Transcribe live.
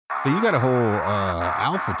So you got a whole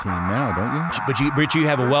alpha team now, don't you? But you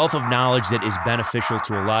have a wealth of knowledge that is beneficial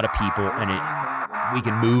to a lot of people, and we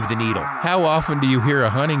can move the needle. How often do you hear a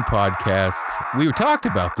hunting podcast? We talked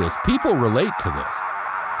about this. People relate to this.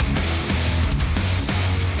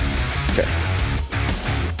 Okay.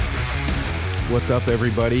 What's up,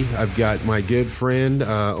 everybody? I've got my good friend,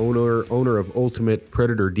 owner of Ultimate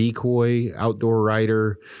Predator Decoy, outdoor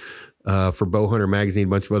writer for Bowhunter Magazine, a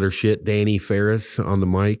bunch of other shit. Danny Farris on the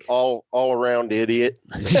mic. All around idiot.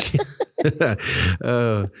 We'll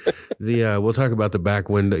talk about the back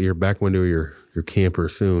window, your your camper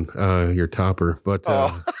soon, your topper. But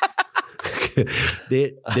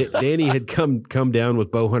Danny had come down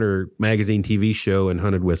with Bowhunter Magazine TV show and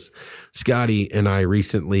hunted with Scotty and I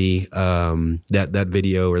recently. That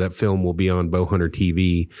video or that film will be on Bowhunter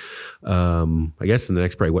TV. I guess in the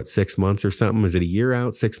next probably 6 months or something. Is it a year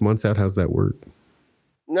out, 6 months out? How's that work?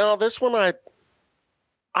 No, this one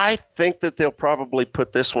I think that they'll probably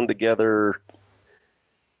put this one together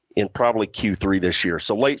in probably Q3 this year,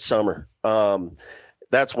 so late summer.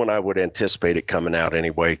 That's when I would anticipate it coming out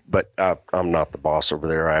anyway, but I'm not the boss over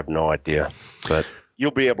there. I have no idea, but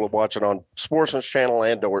you'll be able to watch it on Sportsman's Channel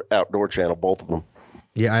and Outdoor Channel, both of them.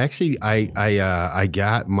 Yeah, I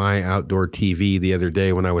got my outdoor TV the other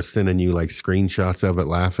day when I was sending you like screenshots of it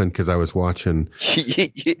laughing because I was watching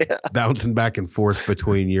bouncing back and forth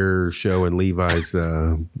between your show and Levi's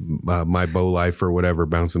My Bow Life or whatever,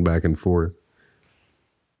 bouncing back and forth.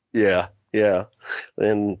 Yeah.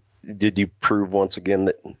 And did you prove once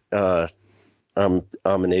again that I'm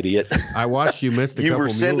an idiot? I watched you missed a couple. You were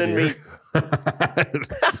sending me.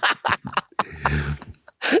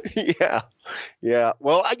 Yeah.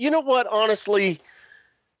 Well, you know what? Honestly,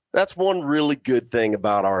 that's one really good thing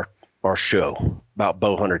about our show, about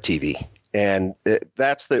Bowhunter TV, and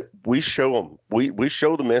that's that we show them. We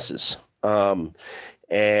show the misses,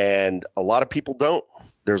 and a lot of people don't.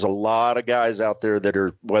 There's a lot of guys out there that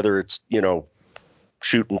are, whether it's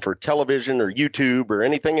shooting for television or YouTube or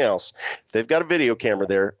anything else, if they've got a video camera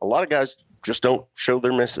there, a lot of guys just don't show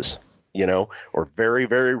their misses, or very,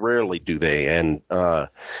 very rarely do they. And,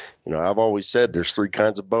 I've always said there's three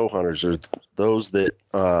kinds of bow hunters. There's those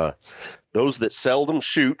that seldom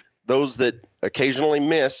shoot, those that occasionally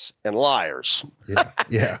miss, and liars.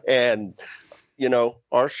 Yeah. And,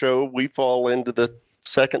 our show, we fall into the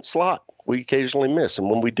second slot. We occasionally miss.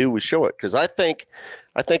 And when we do, we show it. Cause I think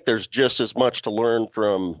there's just as much to learn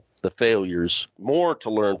from the failures, more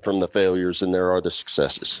to learn from the failures than there are the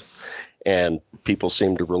successes. And people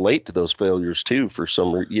seem to relate to those failures too. For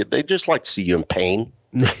some reason, they just like to see you in pain.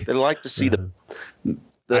 They like to see the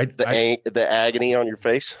agony on your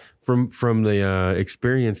face. From the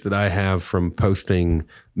experience that I have from posting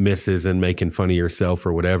misses and making fun of yourself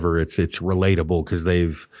or whatever, it's relatable because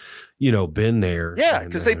they've, been there. Yeah,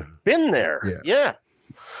 because they've been there. Yeah.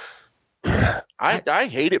 I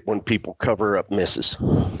hate it when people cover up misses.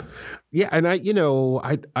 Yeah, and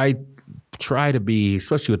I try to be,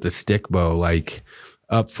 especially with the stick bow, like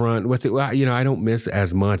up front with it. I don't miss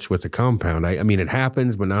as much with the compound. I mean, it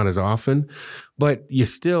happens, but not as often. But you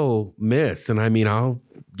still miss. And I mean, I'll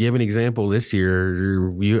give an example this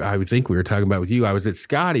year. I would think we were talking about with you. I was at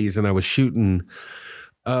Scotty's and I was shooting.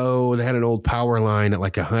 They had an old power line at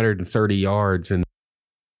like 130 yards and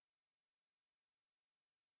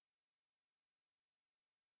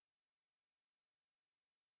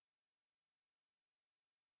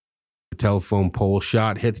telephone pole,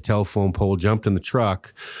 hit the telephone pole, jumped in the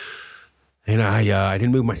truck, and I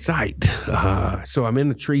didn't move my sight. So I'm in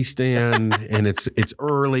the tree stand and it's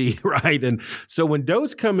early, right? And so when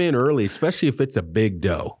does come in early, especially if it's a big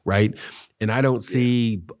doe, right? And I don't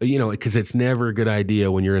see, because it's never a good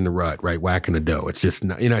idea when you're in the rut, right? Whacking a doe. It's just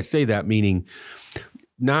not, and I say that meaning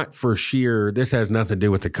not for sheer, this has nothing to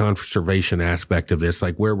do with the conservation aspect of this.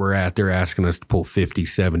 Like where we're at, they're asking us to pull 50,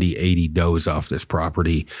 70, 80 does off this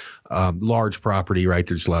property, large property, right?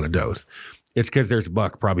 There's a lot of does. It's because there's a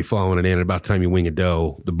buck probably following it in. And about the time you wing a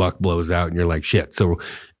doe, the buck blows out and you're like, shit. So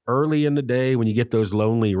early in the day when you get those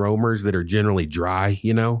lonely roamers that are generally dry,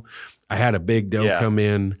 I had a big doe come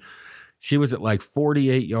in. She was at like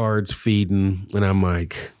 48 yards feeding. And I'm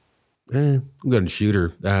like, I'm going to shoot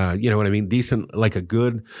her. You know what I mean? Decent, like a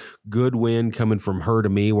good wind coming from her to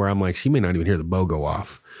me where I'm like, she may not even hear the bow go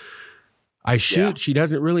off. I shoot. She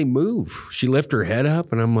doesn't really move. She lifts her head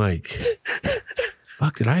up and I'm like,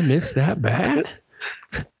 fuck, did I miss that bad?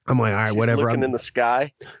 I'm like, all right, whatever. Looking in the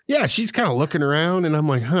sky. Yeah, she's kind of looking around and I'm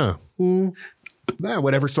like,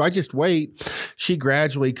 whatever. So I just wait. She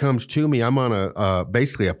gradually comes to me. I'm on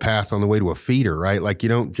basically a path on the way to a feeder, right? Like you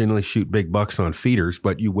don't generally shoot big bucks on feeders,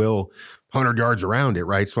 but you will 100 yards around it,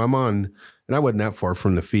 right? So I'm on And I wasn't that far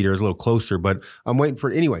from the feeder. I was a little closer, but I'm waiting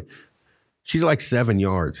for it. Anyway, she's like 7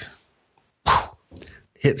 yards.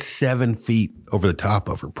 Hit 7 feet over the top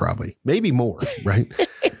of her, probably. Maybe more, right?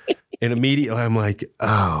 And immediately I'm like,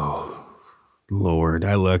 oh, Lord.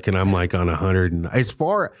 I look and I'm like on 100. And I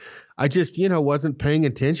just, wasn't paying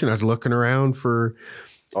attention. I was looking around for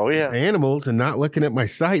animals and not looking at my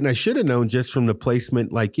sight. And I should have known just from the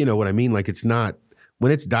placement, like, you know what I mean? Like it's not,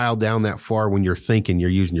 when it's dialed down that far, when you're thinking, you're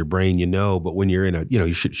using your brain, but when you're in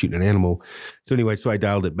you should shoot an animal. So anyway, I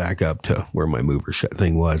dialed it back up to where my mover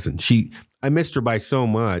thing was. And I missed her by so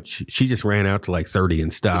much. She just ran out to like 30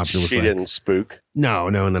 and stopped. She didn't spook? No.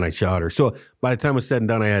 And then I shot her. So by the time it was said and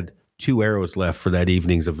done, I had 2 arrows left for that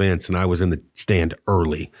evening's events. And I was in the stand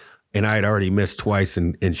early. And I had already missed twice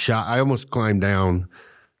and shot. I almost climbed down,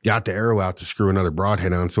 got the arrow out to screw another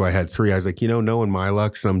broadhead on. So I had 3. I was like, knowing my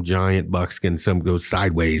luck, some giant buckskin, some goes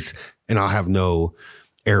sideways, and I'll have no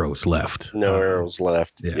arrows left. No arrows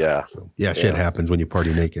left. Yeah. So, shit happens when you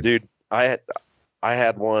party naked. Dude, I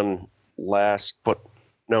had one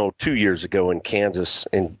 2 years ago in Kansas,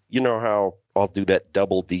 and you know how I'll do that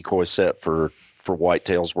double decoy set for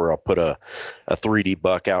whitetails where I'll put a 3D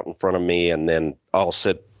buck out in front of me, and then I'll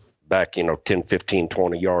sit back 10, 15,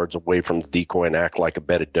 20 yards away from the decoy and act like a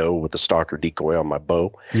bedded doe with a stalker decoy on my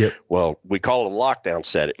bow. Yep. Well, we call it a lockdown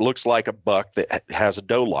set. It looks like a buck that has a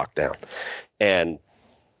doe lockdown. And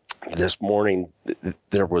this morning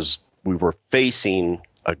we were facing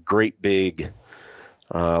a great big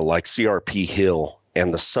like CRP hill,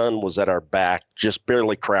 and the sun was at our back, just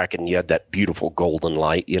barely cracking. You had that beautiful golden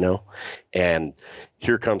light, and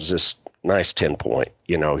here comes this nice 10-point.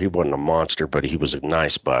 He wasn't a monster, but he was a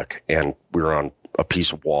nice buck, and we were on a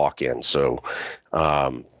piece of walk-in. So,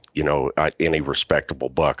 any respectable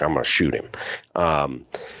buck, I'm going to shoot him.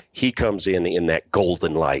 He comes in that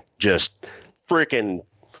golden light, just freaking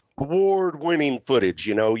award-winning footage.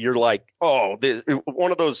 You're like, oh,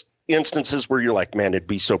 one of those instances where you're like, man, it'd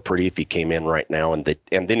be so pretty if he came in right now. And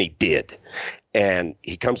then he did. And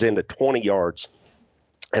he comes into 20 yards,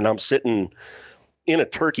 and I'm sitting in a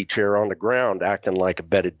turkey chair on the ground acting like a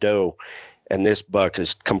bedded doe, and this buck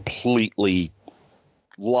is completely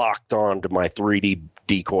locked onto my 3D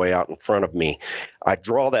decoy out in front of me. I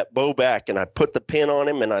draw that bow back and I put the pin on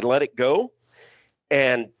him and I let it go,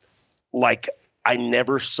 and like I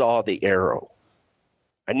never saw the arrow.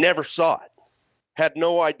 I never saw it. Had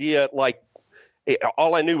no idea. Like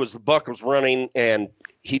all I knew was the buck was running and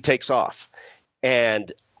he takes off,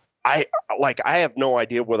 and I have no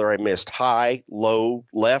idea whether I missed high, low,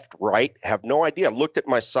 left, right. Have no idea. I looked at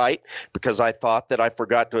my sight because I thought that I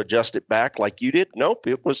forgot to adjust it back like you did. Nope,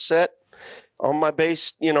 it was set on my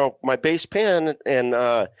base, my base pin, and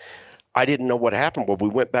I didn't know what happened. Well, we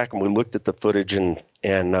went back and we looked at the footage, and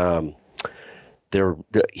he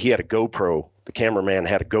had a GoPro. The cameraman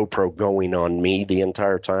had a GoPro going on me the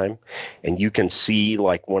entire time. And you can see,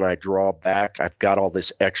 like, when I draw back, I've got all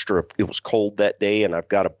this extra. It was cold that day, and I've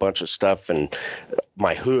got a bunch of stuff and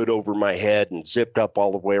my hood over my head and zipped up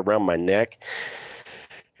all the way around my neck.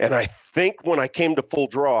 And I think when I came to full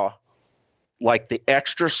draw, like the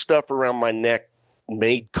extra stuff around my neck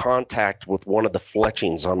made contact with one of the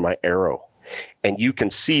fletchings on my arrow. And you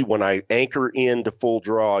can see when I anchor into full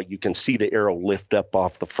draw, you can see the arrow lift up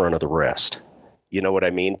off the front of the rest. You know what I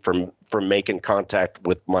mean? From making contact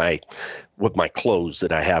with my clothes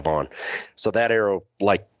that I have on. So that arrow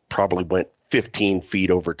like probably went 15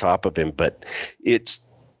 feet over top of him. But it's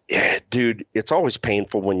always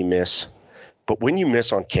painful when you miss. But when you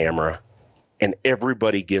miss on camera and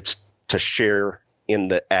everybody gets to share in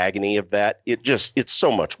the agony of that, it's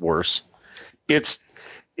so much worse. It's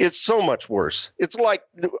so much worse. It's like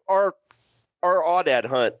our Aoudad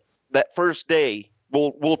hunt that first day.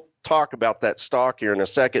 We'll talk about that stock here in a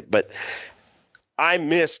second, but I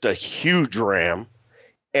missed a huge ram,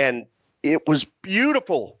 and it was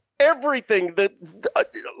beautiful. Everything that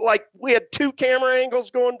like we had 2 camera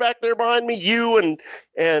angles going back there behind me, you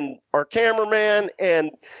and our cameraman,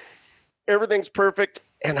 and everything's perfect.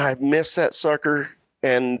 And I missed that sucker,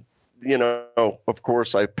 and of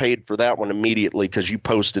course, I paid for that one immediately because you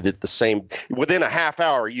posted it within a half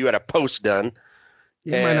hour. You had a post done.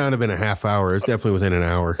 It might not have been a half hour. It's definitely within an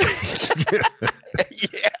hour.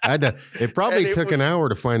 Yeah. It probably took an hour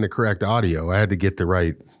to find the correct audio. I had to get the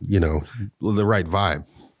right, the right vibe.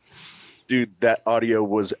 Dude, that audio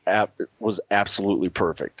was absolutely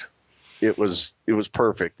perfect. It was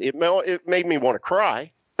perfect. It made me want to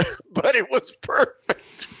cry, but it was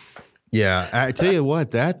perfect. Yeah, I tell you what,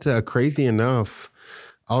 that crazy enough,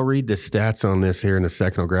 I'll read the stats on this here in a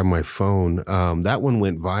second. I'll grab my phone. That one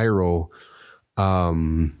went viral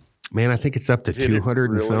Man, I think it's up to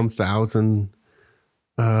 200 and some thousand.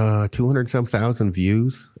 200 some thousand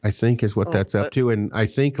views, I think, is what that's up to. And I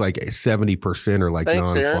think like 70% are like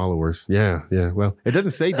non-followers. Aaron. Yeah. Well, it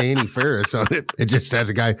doesn't say Danny Farris on it. It just has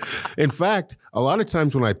a guy. In fact, a lot of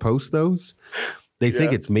times when I post those, they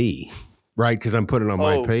think it's me, right? Because I'm putting it on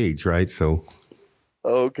my page, right? So.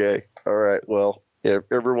 Okay. All right. Well,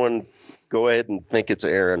 everyone go ahead and think it's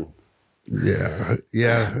Aaron. Yeah.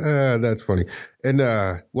 That's funny. And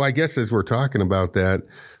well, I guess as we're talking about that,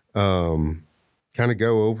 kind of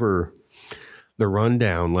go over the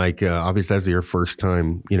rundown, like obviously that's your first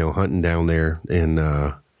time, hunting down there, and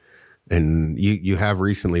you have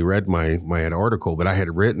recently read my article, but I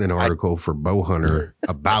had written an article for Bow Hunter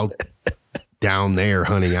about down there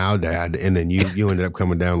hunting Aoudad, and then you ended up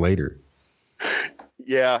coming down later.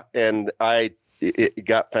 Yeah, and it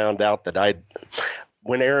got found out that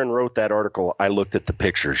when Aaron wrote that article, I looked at the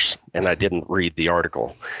pictures and I didn't read the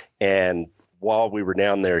article, and while we were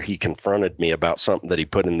down there, he confronted me about something that he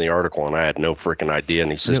put in the article, and I had no freaking idea.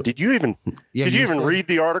 And he says, "Did you even read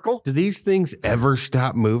the article? Do these things ever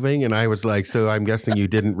stop moving?" And I was like, "So I'm guessing you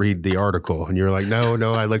didn't read the article." And you're like,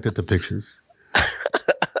 "No, I looked at the pictures."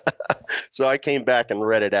 So I came back and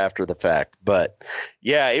read it after the fact. But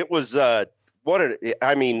yeah, it was I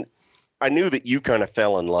knew that you kind of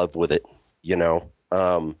fell in love with it,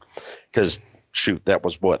 because shoot, that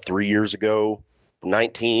was what, 3 years ago.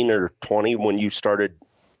 19 or 20 when you started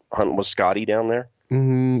hunting with Scotty down there?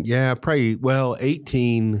 Yeah, probably. Well,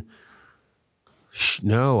 18.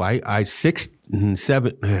 No, I 6 and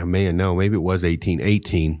 7. Man, no, maybe it was 18.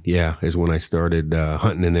 18, yeah, is when I started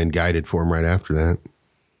hunting and then guided for him right after that.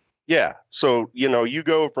 Yeah. So, you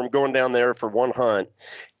go from going down there for one hunt,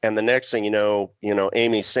 and the next thing you know,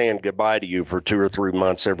 Amy's saying goodbye to you for 2 or 3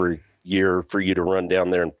 months every year for you to run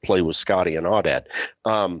down there and play with Scotty and Aoudad.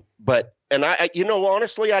 And I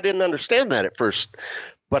honestly, I didn't understand that at first,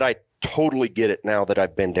 but I totally get it now that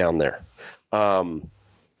I've been down there.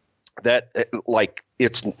 It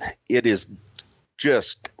is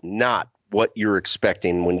just not what you're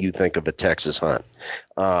expecting when you think of a Texas hunt.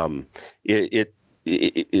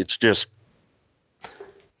 It's just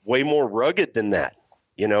way more rugged than that.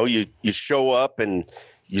 You show up and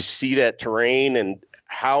you see that terrain and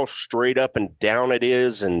how straight up and down it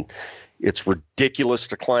is, and it's ridiculous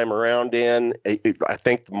to climb around in. I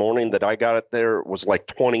think the morning that I got it there, it was like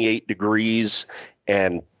 28 degrees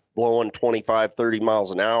and blowing 25, 30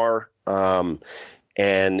 miles an hour.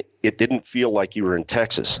 And it didn't feel like you were in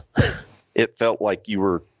Texas. It felt like you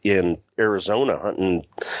were in Arizona hunting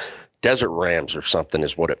desert rams or something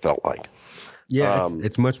is what it felt like. Yeah,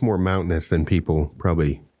 it's much more mountainous than people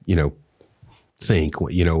probably, think.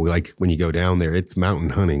 Like when you go down there, it's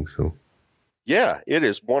mountain hunting, so. Yeah, it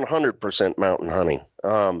is 100% mountain hunting.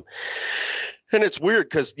 And it's weird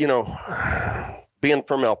because, being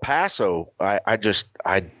from El Paso, I guess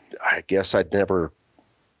I'd never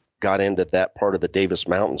got into that part of the Davis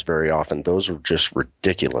Mountains very often. Those are just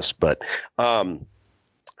ridiculous. But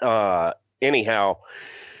anyhow,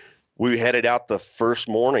 we headed out the first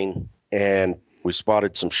morning and we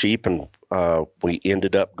spotted some sheep, and we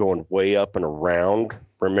ended up going way up and around.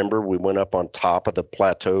 Remember, we went up on top of the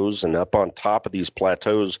plateaus, and up on top of these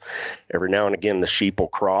plateaus, every now and again, the sheep will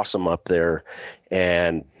cross them up there,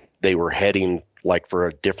 and they were heading like for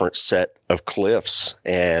a different set of cliffs.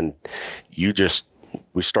 And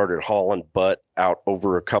we started hauling butt out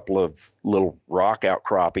over a couple of little rock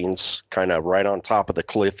outcroppings, kind of right on top of the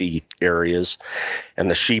cliffy areas, and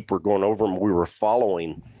the sheep were going over them. We were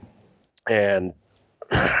following, and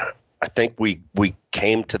I think we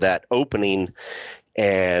came to that opening,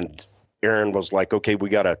 and Aaron was like, "Okay, we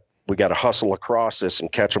gotta hustle across this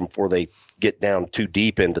and catch them before they get down too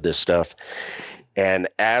deep into this stuff." And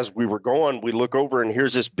as we were going, we look over and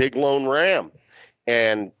here's this big lone ram,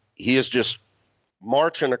 and he is just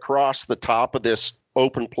marching across the top of this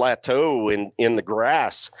open plateau in the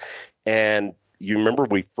grass. And you remember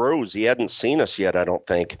we froze. He hadn't seen us yet, I don't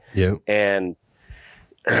think. Yeah. And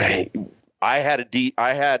I had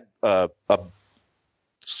a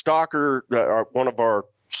stalker, one of our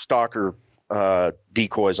stalker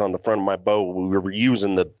decoys on the front of my bow. We were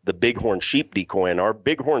using the bighorn sheep decoy, and our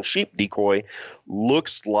bighorn sheep decoy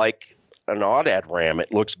looks like an Aoudad ram.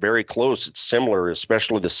 It looks very close. It's similar,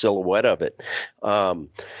 especially the silhouette of it.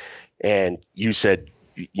 And you said,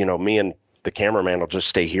 me and the cameraman will just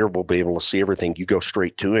stay here. We'll be able to see everything. You go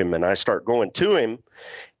straight to him. And I start going to him,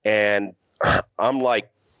 and I'm like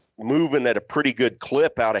moving at a pretty good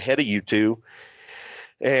clip out ahead of you two.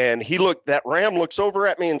 And that ram looks over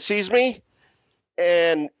at me and sees me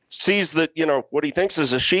and sees that, what he thinks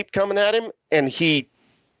is a sheep coming at him. And he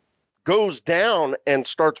goes down and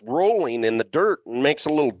starts rolling in the dirt and makes a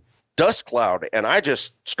little dust cloud. And I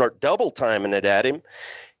just start double timing it at him.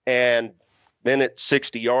 And then at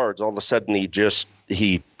 60 yards, all of a sudden he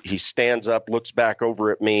stands up, looks back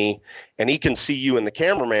over at me, and he can see you and the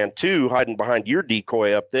cameraman too, hiding behind your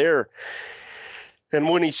decoy up there. And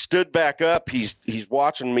when he stood back up, he's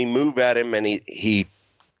watching me move at him, and he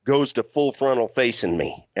goes to full frontal facing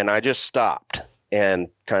me. And I just stopped and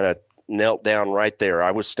kind of knelt down right there.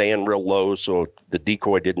 I was staying real low, so the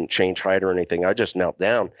decoy didn't change height or anything. I just knelt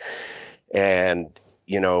down, and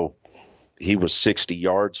he was 60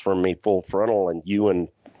 yards from me full frontal, and you and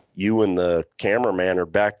the cameraman are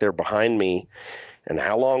back there behind me. And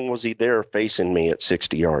how long was he there facing me at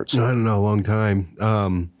 60 yards? I don't know, a long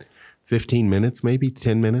time. 15 minutes, maybe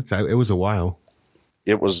 10 minutes. It was a while.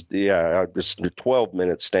 It was, just 12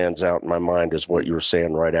 minutes stands out in my mind is what you were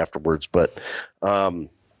saying right afterwards. But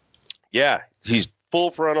he's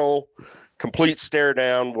full frontal, complete stare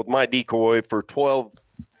down with my decoy for 12,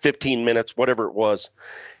 15 minutes, whatever it was.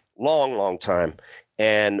 Long time.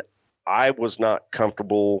 And I was not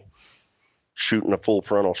comfortable shooting a full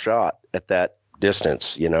frontal shot at that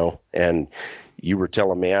distance, and you were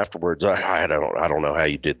telling me afterwards, I don't know how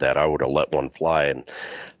you did that. I would have let one fly. And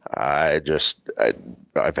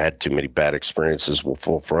I've had too many bad experiences with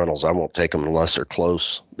full frontals. I won't take them unless they're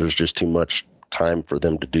close. There's just too much time for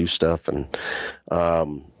them to do stuff. And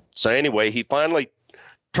so anyway, he finally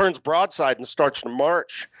turns broadside and starts to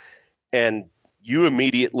march. And you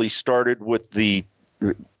immediately started with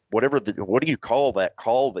what do you call that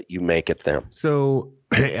call that you make at them? So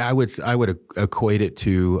I would equate it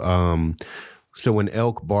to, so when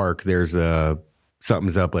elk bark, there's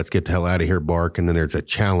something's up, let's get the hell out of here bark. And then there's a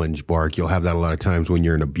challenge bark. You'll have that a lot of times when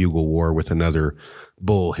you're in a bugle war with another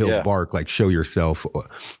bull. He'll bark like show yourself.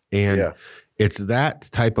 And it's that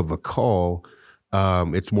type of a call.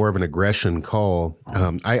 It's more of an aggression call.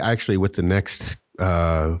 I actually, with the next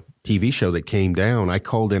TV show that came down, I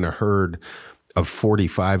called in a herd of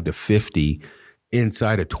 45 to 50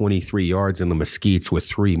 inside of 23 yards in the mesquites with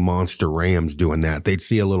 3 monster rams doing that. They'd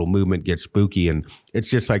see a little movement, get spooky, and it's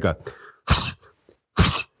just like a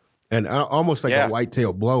and almost like a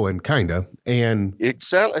whitetail blowing, kind of. And it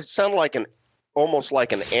sounded like almost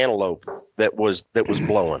like an antelope that was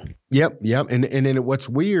blowing. Yep. And then what's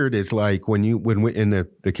weird is like when in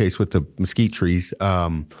the case with the mesquite trees,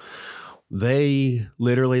 they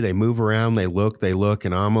move around, they look,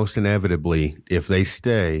 and almost inevitably, if they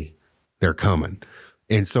stay, they're coming.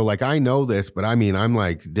 And so like, I know this, but I mean, I'm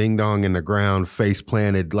like ding dong in the ground, face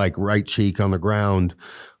planted, like right cheek on the ground,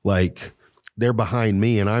 like they're behind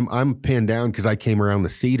me, and I'm pinned down because I came around the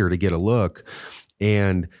cedar to get a look,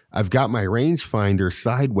 and I've got my rangefinder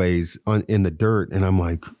sideways in the dirt, and I'm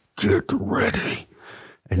like, get ready.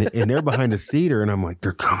 And they're behind a cedar, and I'm like,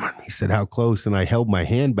 they're coming. He said, how close? And I held my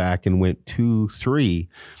hand back and went 2, 3.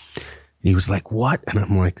 And he was like, what? And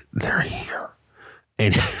I'm like, they're here.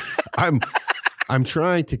 And I'm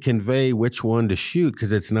trying to convey which one to shoot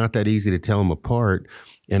because it's not that easy to tell them apart.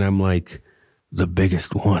 And I'm like, the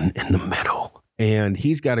biggest one in the middle. And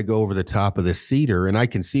he's got to go over the top of the cedar. And I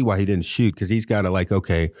can see why he didn't shoot because he's got to like,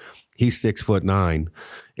 okay, he's 6'9".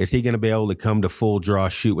 Is he going to be able to come to full draw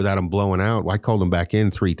shoot without him blowing out? Well, I called him back in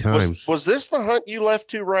 3 times. Was this the hunt you left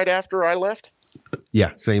to right after I left?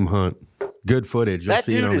 Yeah, same hunt. Good footage. You'll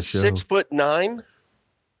see it on the show. That dude is 6'9".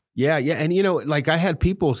 Yeah. And like I had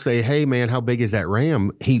people say, hey man, how big is that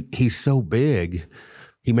ram? He's so big.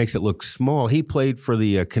 He makes it look small. He played for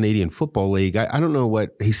the Canadian Football League. I don't know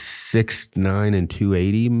what, he's 6'9" and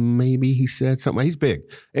 280, maybe he said something. He's big.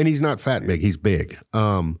 And he's not fat big, he's big.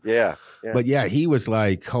 Yeah. But yeah, he was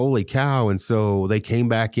like, holy cow. And so they came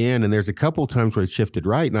back in, and there's a couple of times where it shifted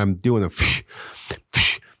right, and I'm doing a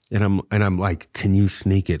and I'm like, can you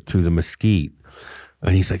sneak it through the mesquite?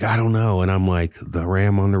 And he's like, I don't know. And I'm like, the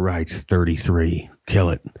ram on the right's 33. Kill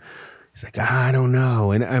it. He's like, I don't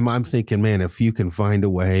know. And I'm thinking, man, if you can find a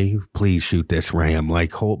way, please shoot this ram.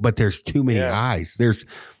 Like, but there's too many eyes. There's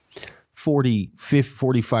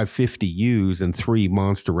 45, 50 ewes and 3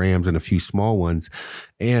 monster rams and a few small ones.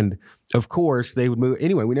 And of course, they would move.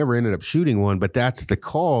 Anyway, we never ended up shooting one, but that's the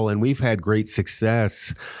call. And we've had great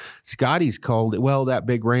success. Scotty's called, that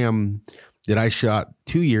big ram that I shot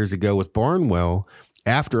 2 years ago with Barnwell,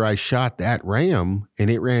 after I shot that ram and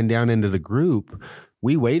it ran down into the group,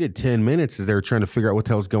 we waited 10 minutes as they were trying to figure out what the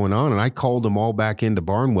hell's going on, and I called them all back into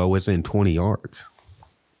Barnwell within 20 yards.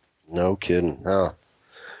 No kidding. Huh.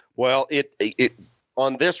 Well, it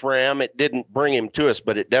on this ram, it didn't bring him to us,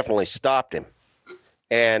 but it definitely stopped him.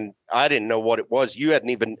 And I didn't know what it was. You hadn't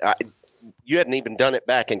even done it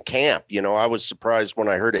back in camp. I was surprised when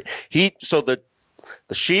I heard it. So the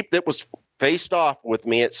the sheep that was faced off with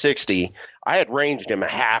me at 60, I had ranged him a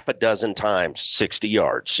half a dozen times, 60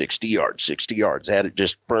 yards, 60 yards, 60 yards. I had it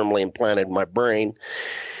just firmly implanted in my brain.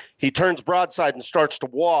 He turns broadside and starts to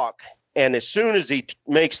walk. And as soon as he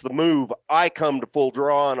makes the move, I come to full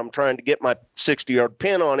draw, and I'm trying to get my 60-yard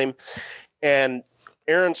pin on him. And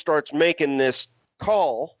Aaron starts making this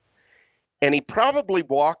call, and he probably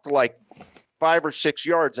walked like 5 or 6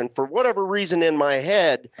 yards. And for whatever reason in my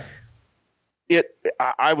head,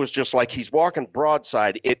 I was just like, he's walking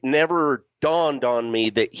broadside. It never dawned on me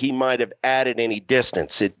that he might have added any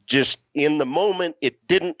distance. It just, in the moment, it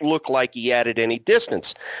didn't look like he added any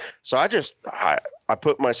distance. So I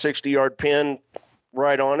put my 60-yard pin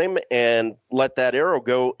right on him and let that arrow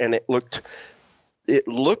go, and it looked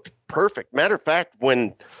perfect. Matter of fact,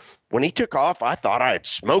 when he took off, I thought I had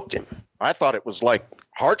smoked him. I thought it was like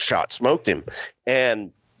heart shot smoked him.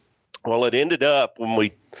 And well, it ended up, when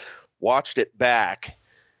we watched it back,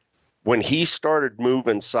 when he started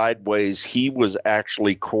moving sideways, he was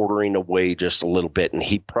actually quartering away just a little bit, and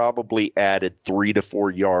he probably added 3 to 4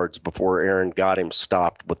 yards before Aaron got him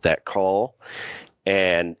stopped with that call.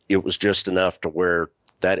 And it was just enough to where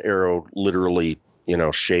that arrow literally,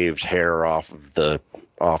 shaved hair off of the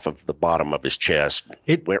bottom of his chest.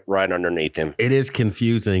 It went right underneath him. It is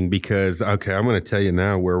confusing because, okay, I'm going to tell you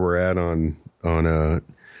now where we're at on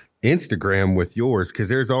Instagram with yours, because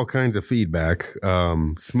there's all kinds of feedback.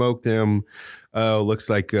 Smoked him. Looks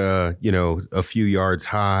like a few yards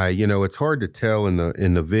high. It's hard to tell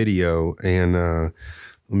in the video. And let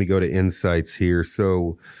me go to insights here.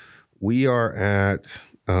 So we are at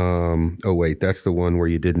that's the one where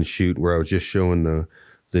you didn't shoot, where I was just showing the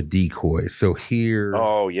decoy. So here,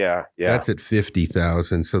 that's at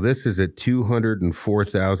 50,000. So this is at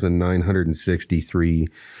 204,963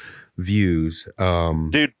 views.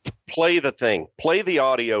 Dude, play the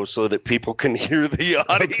audio so that people can hear the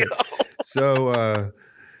audio. Okay. So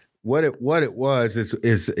what it was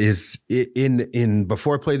is in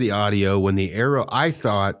before I play the audio, when the arrow, I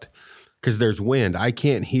thought, because there's wind, I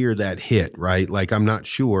can't hear that hit, right? Like, I'm not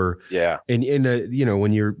sure. Yeah. And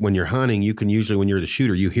when you're hunting, you can usually, when you're the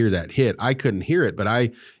shooter, you hear that hit. I couldn't hear it,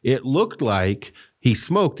 but it looked like he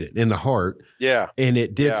smoked it in the heart. Yeah. And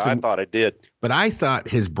it did. Yeah, I thought it did. But I thought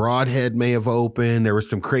his broadhead may have opened. There was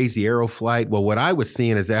some crazy arrow flight. Well, what I was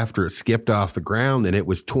seeing is after it skipped off the ground and it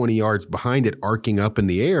was 20 yards behind it, arcing up in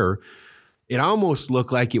the air, it almost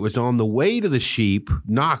looked like it was on the way to the sheep,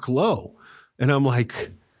 knock low. And I'm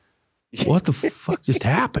like, what the fuck just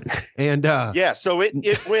happened? And so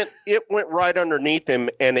it went right underneath him,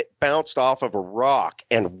 and it bounced off of a rock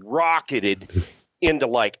and rocketed into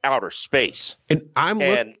like outer space. And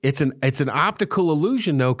it's an optical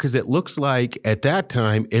illusion though, because it looks like at that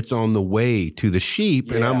time it's on the way to the sheep.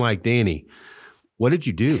 Yeah. And I'm like, Danny, what did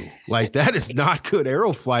you do? Like, that is not good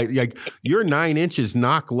arrow flight. Like, you're 9 inches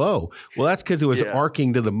knock low. Well, that's because it was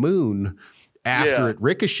arcing to the moon after it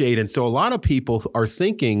ricocheted. And so a lot of people are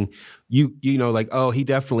thinking, like, oh, he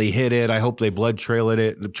definitely hit it. I hope they blood trailed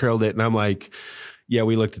it. And I'm like, yeah,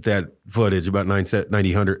 we looked at that footage about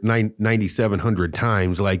 9,700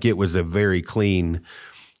 times. Like, it was a very clean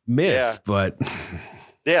miss. But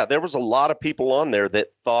yeah, there was a lot of people on there that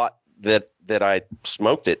thought that I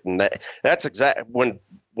smoked it. And that's exactly when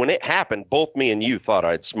it happened, both me and you thought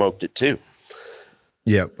I'd smoked it too.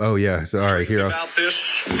 Yep. Oh, yeah. So, all right, here. About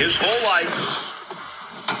this his whole life.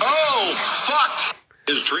 Oh, fuck.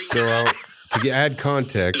 His dream. So, to add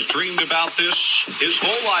context. He's dreamed about this his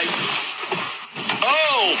whole life.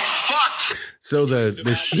 Oh, fuck. So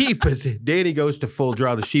the sheep, as Danny goes to full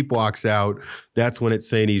draw, the sheep walks out. That's when it's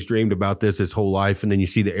saying he's dreamed about this his whole life. And then you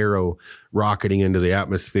see the arrow rocketing into the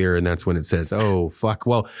atmosphere. And that's when it says, oh, fuck.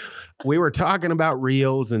 Well, we were talking about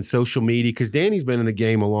reels and social media because Danny's been in the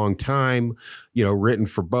game a long time, written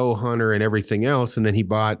for Bow Hunter and everything else. And then he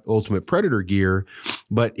bought Ultimate Predator gear,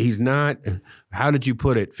 but he's not, how did you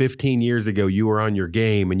put it? 15 years ago, you were on your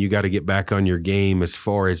game, and you got to get back on your game as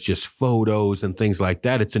far as just photos and things like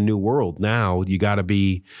that. It's a new world now. You got to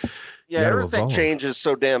be. Yeah, everything changes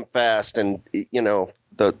so damn fast. And,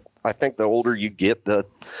 I think the older you get, the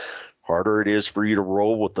harder it is for you to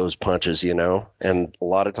roll with those punches, and a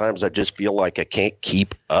lot of times I just feel like I can't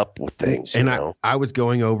keep up with things. And I was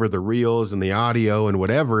going over the reels and the audio and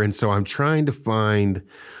whatever. And so I'm trying to find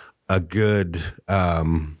a good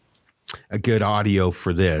audio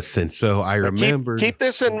for this. And so I remember. Keep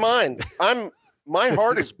this in mind. My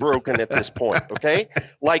heart is broken at this point. Okay.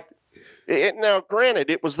 Like, now granted,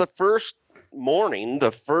 it was the first morning,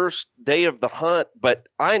 the first day of the hunt, but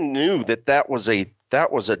I knew that was a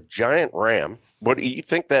giant ram. What do you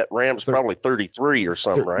think? That ram's probably 33 or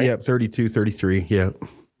something, right? Yeah, 32, 33. Yeah.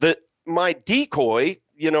 my decoy,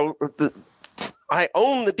 I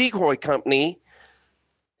own the decoy company,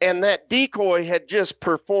 and that decoy had just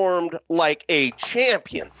performed like a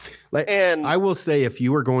champion. And I will say, if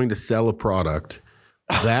you were going to sell a product,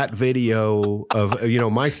 that video of,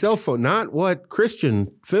 my cell phone, not what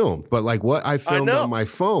Christian filmed, but like what I filmed on my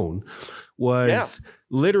phone was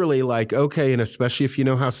literally like, okay. And especially if you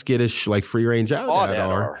know how skittish like free range Aoudad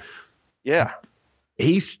are. Yeah.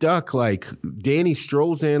 He's stuck, like Danny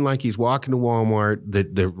strolls in like he's walking to Walmart.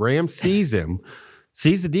 The ram sees him,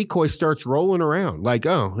 sees the decoy, starts rolling around like,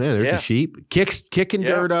 oh, yeah, there's a sheep. Kicking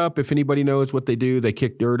dirt up. If anybody knows what they do, they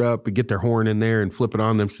kick dirt up and get their horn in there and flip it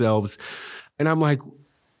on themselves. And I'm like,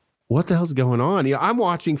 what the hell's going on? I'm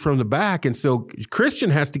watching from the back. And so Christian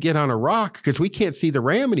has to get on a rock because we can't see the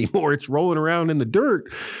ram anymore. It's rolling around in the dirt.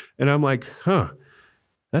 And I'm like,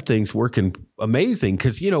 that thing's working amazing.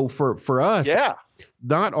 Because, for us,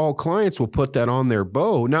 not all clients will put that on their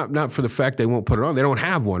bow. Not for the fact they won't put it on. They don't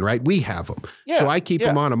have one, right? We have them. Yeah, so I keep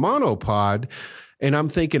them on a monopod. And I'm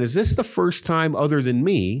thinking, is this the first time, other than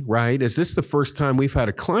me, right? Is this the first time we've had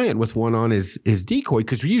a client with one on his decoy?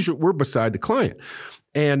 Because usually we're beside the client.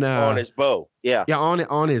 And on his bow. Yeah,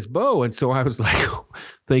 on his bow. And so I was like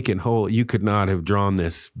thinking, you could not have drawn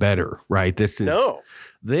this better, right? This is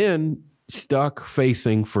then stuck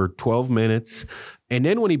facing for 12 minutes. And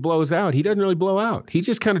then when he blows out, he doesn't really blow out. He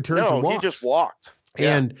just kind of turns and walks. He just walked.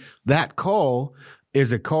 Yeah. And that call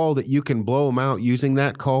is a call that you can blow him out using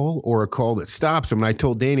that call, or a call that stops him. And I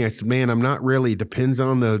told Danny, I said, man, I'm not really, depends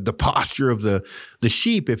on the posture of the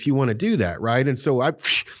sheep if you want to do that, right? And so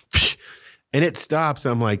and it stops.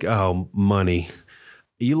 I'm like, oh, money.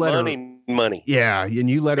 You let money. Yeah, and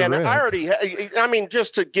you let her rip. And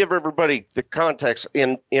just to give everybody the context,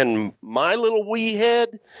 in my little wee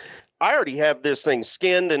head, I already have this thing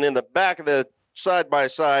skinned and in the back of the side by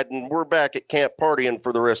side, and we're back at camp partying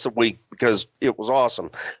for the rest of the week because it was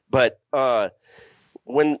awesome. But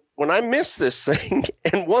when I missed this thing,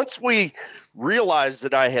 and once we realized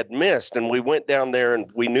that I had missed, and we went down there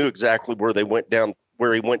and we knew exactly where he went down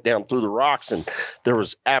through the rocks, and there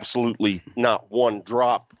was absolutely not one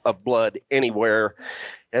drop of blood anywhere.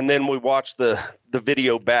 And then we watched the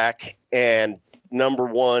video back, and number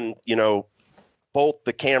one, both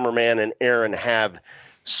the cameraman and Aaron have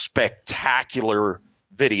spectacular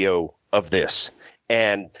video of this.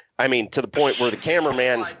 And I mean, to the point where the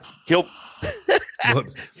cameraman, he'll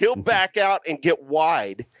back out and get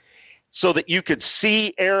wide so that you could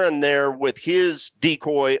see Aaron there with his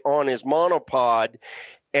decoy on his monopod,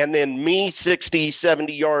 and then me 60,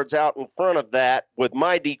 70 yards out in front of that with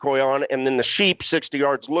my decoy on, and then the sheep 60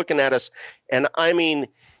 yards looking at us. And I mean,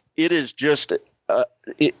 it is just,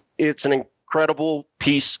 it's an incredible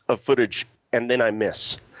piece of footage. And then I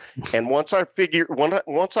miss. And once I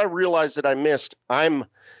realized that I missed, I'm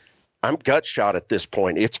gut shot at this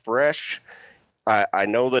point. It's fresh. I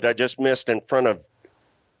know that I just missed in front of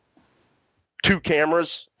 2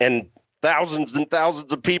 cameras and thousands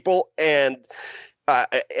of people, and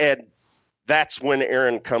that's when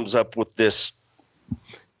Aaron comes up with this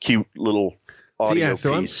cute little audio piece.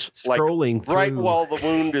 I'm scrolling through right while the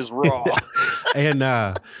wound is raw. And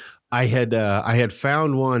I had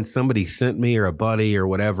found one somebody sent me, or a buddy or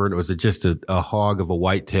whatever, and it was just a hog of a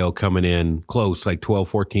whitetail coming in close, like 12,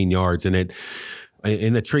 14 yards, and it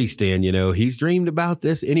in a tree stand, he's dreamed about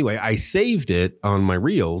this. Anyway, I saved it on my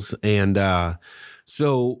reels. And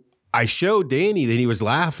so I showed Danny that he was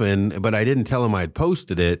laughing, but I didn't tell him I had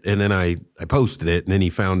posted it. And then I posted it, and then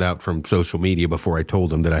he found out from social media before I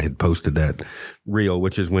told him that I had posted that reel,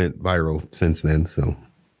 which has went viral since then. So.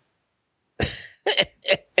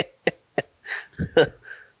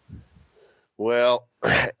 Well,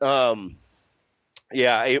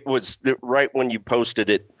 it was right when you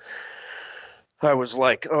posted it. I was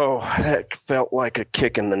like, oh, that felt like a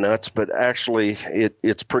kick in the nuts, but actually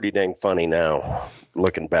it's pretty dang funny now,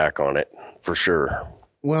 looking back on it, for sure.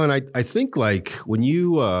 Well, and I think like when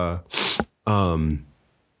you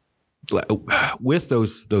with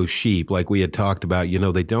those sheep, like we had talked about,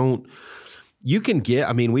 they don't. You can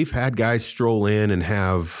we've had guys stroll in and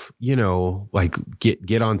have, like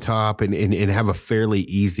get on top and have a fairly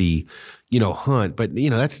easy, hunt. But,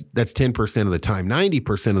 that's 10% of the time.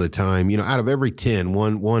 90% of the time, out of every 10,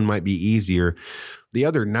 one might be easier. The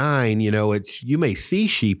other 9, you may see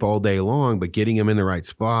sheep all day long, but getting them in the right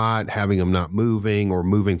spot, having them not moving or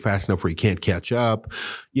moving fast enough where you can't catch up.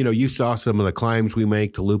 You saw some of the climbs we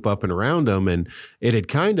make to loop up and around them, and it had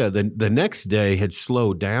kind of the next day had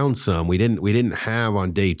slowed down some. We didn't have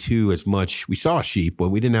on day 2 as much. We saw sheep, but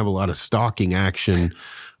we didn't have a lot of stalking action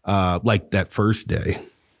like that first day.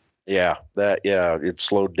 Yeah, it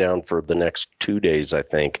slowed down for the next 2 days, I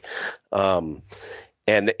think. And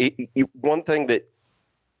one thing that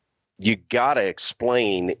you got to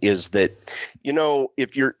explain is that,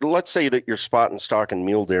 if let's say that you're spotting, stalking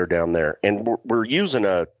mule deer down there, and we're using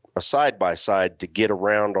a side-by-side to get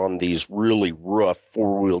around on these really rough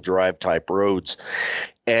four-wheel drive type roads.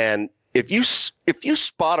 And if you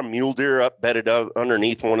spot a mule deer up bedded up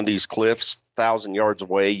underneath one of these cliffs 1,000 yards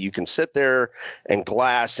away, you can sit there and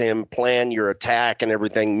glass him, plan your attack and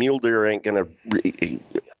everything. Mule deer ain't going to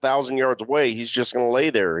 1,000 yards away. He's just going to lay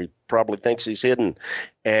there. He probably thinks he's hidden,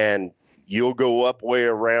 and you'll go up way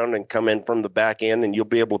around and come in from the back end, and you'll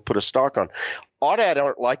be able to put a stalk on. Aoudad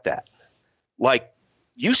aren't like that. Like,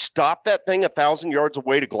 you stop that thing 1,000 yards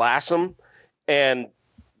away to glass them, and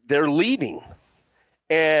they're leaving.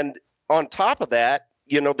 And on top of that,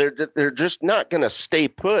 they're just not going to stay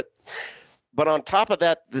put. But on top of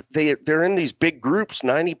that, they're in these big groups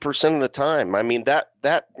 90% of the time. I mean,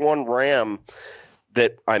 that one ram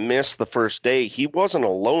that I missed the first day, he wasn't a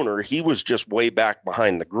loner. He was just way back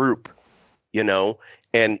behind the group,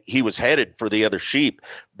 and he was headed for the other sheep.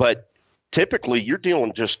 But typically, you're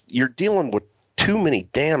dealing with too many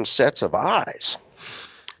damn sets of eyes.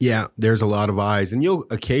 Yeah, there's a lot of eyes, and you'll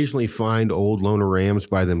occasionally find old loner rams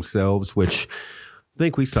by themselves, which I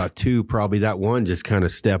think we saw two. Probably that one just kind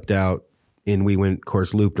of stepped out, and we went, of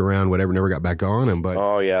course, looped around, whatever, never got back on him. But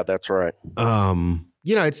oh yeah, that's right.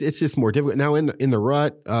 It's just more difficult now in the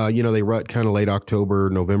rut. They rut kind of late October,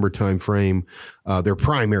 November timeframe. Their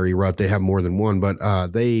primary rut, they have more than one, but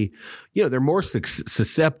they're more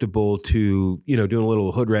susceptible to doing a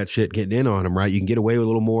little hood rat shit, getting in on them. Right, you can get away with a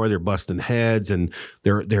little more. They're busting heads, and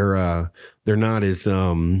they're not as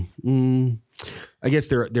I guess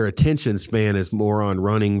their attention span is more on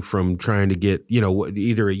running from trying to get,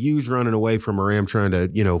 either a ewes running away from a ram trying to,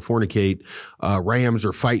 fornicate. Rams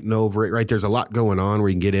are fighting over it, right? There's a lot going on where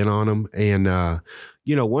you can get in on them. And,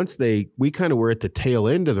 once we kind of were at the tail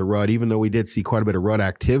end of the rut, even though we did see quite a bit of rut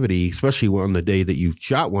activity, especially on the day that you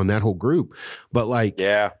shot one, that whole group. But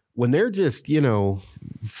when they're just,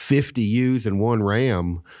 50 ewes and one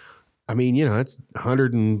ram, I mean, it's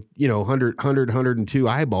 100 and 102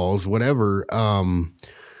 eyeballs, whatever.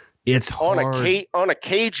 It's hard on a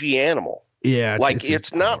cagey animal. Yeah,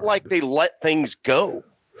 it's not hard. Like they let things go.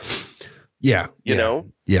 Yeah, you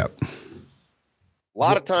know. Yeah. A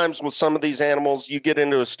lot of times with some of these animals, you get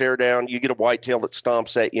into a stare down, you get a whitetail that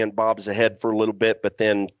stomps at you and bobs ahead for a little bit, but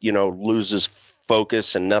then loses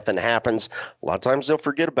focus and nothing happens. A lot of times they'll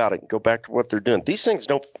forget about it and go back to what they're doing. These things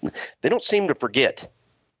don't seem to forget.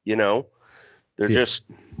 They're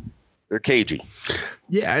cagey.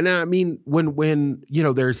 Yeah. And I mean, when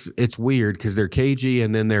it's weird because they're cagey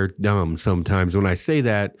and then they're dumb sometimes. When I say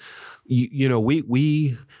that,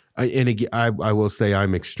 I will say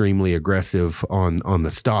I'm extremely aggressive on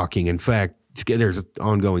the stalking. In fact, there's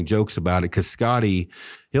ongoing jokes about it because Scotty,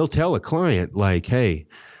 he'll tell a client like, hey,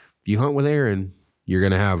 if you hunt with Aaron, you're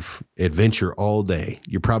going to have adventure all day.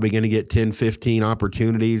 You're probably going to get 10, 15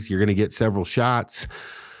 opportunities. You're going to get several shots.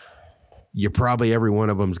 Every one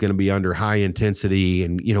of them is going to be under high intensity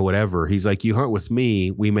and, whatever. He's like, you hunt with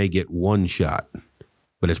me, we may get one shot,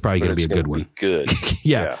 but it's probably going to be a good one. Good.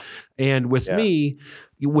 Yeah. And with me,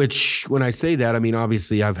 which when I say that, I mean,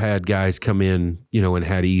 obviously I've had guys come in, and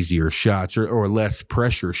had easier shots or less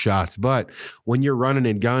pressure shots. But when you're running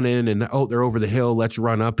and gunning and, they're over the hill, let's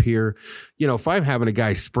run up here. If I'm having a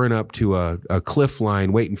guy sprint up to a cliff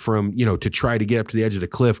line waiting for him, to try to get up to the edge of the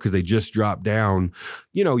cliff because they just dropped down,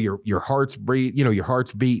 your heart's your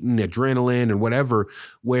heart's beating, adrenaline and whatever,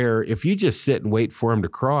 where if you just sit and wait for him to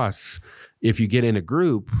cross, if you get in a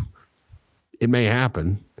group, it may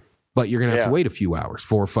happen. But you're going to have to wait a few hours,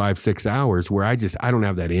 4, 5, 6 hours, where I don't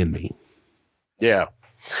have that in me. Yeah.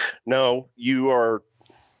 No, you're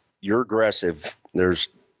aggressive. There's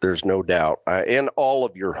no doubt. In all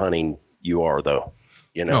of your hunting, you are, though.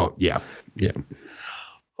 Oh, yeah. Yeah.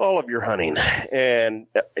 All of your hunting. And,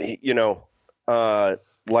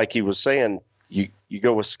 like he was saying, you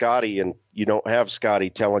go with Scotty and you don't have Scotty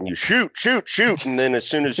telling you shoot. And then as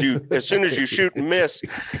soon as you shoot and miss,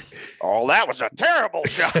 that was a terrible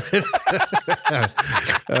shot.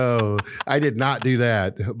 Oh, I did not do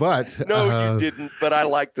that, but no, you didn't. But I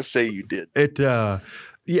like to say you did.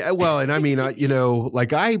 Yeah. Well, and I mean, I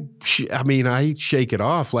shake it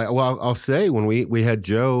off. I'll say when we had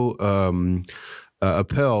Joe,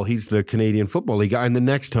 Appel, he's the Canadian Football League guy. And the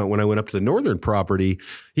next hunt, when I went up to the northern property,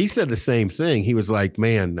 he said the same thing. He was like,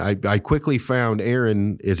 man, I quickly found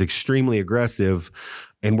Aaron is extremely aggressive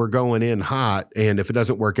and we're going in hot. And if it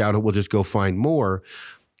doesn't work out, we'll just go find more.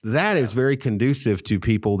 that is very conducive to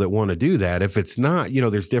people that want to do that. If it's not,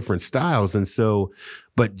 there's different styles. And so,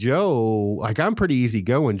 but Joe, like, I'm pretty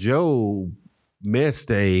easygoing. Joe missed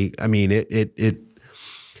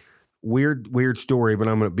weird story, but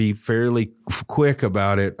I'm going to be fairly quick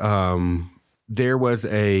about it. There was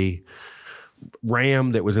a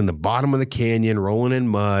ram that was in the bottom of the canyon rolling in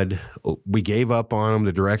mud. We gave up on him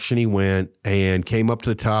the direction he went and came up to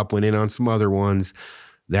the top, went in on some other ones.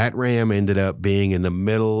 That ram ended up being in the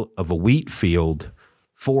middle of a wheat field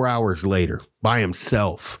 4 hours later by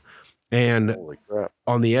himself and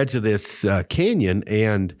on the edge of this canyon.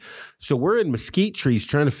 And so we're in mesquite trees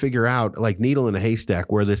trying to figure out, like needle in a haystack,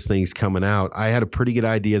 where this thing's coming out. I had a pretty good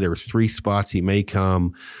idea. There was 3 spots he may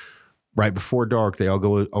come right before dark. They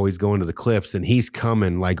always go into the cliffs, and he's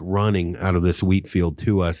coming like running out of this wheat field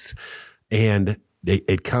to us. And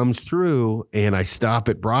it comes through, and I stop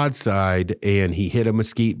at broadside, and he hit a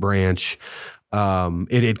mesquite branch.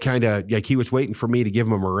 It had kind of like he was waiting for me to give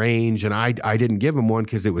him a range, and I didn't give him one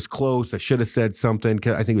because it was close. I should have said something,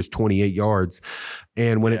 'cause I think it was 28 yards.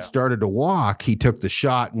 And when it started to walk, he took the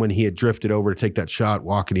shot. When he had drifted over to take that shot,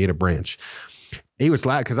 walking, he hit a branch. He was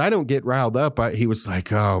like, because I don't get riled up. He was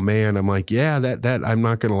like, "Oh man," I'm like, "Yeah, that I'm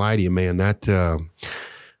not going to lie to you, man. That's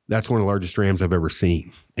one of the largest rams I've ever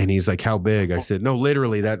seen." And he's like, "How big?" I said, "No,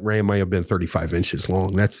 literally, that ram might have been 35 inches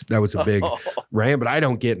long. That was a big ram." But I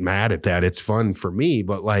don't get mad at that. It's fun for me,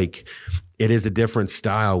 but like, it is a different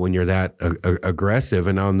style when you're that aggressive.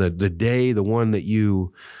 And on the day, the one that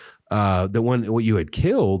you, what you had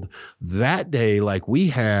killed that day, like we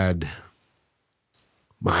had,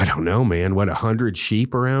 I don't know, man, 100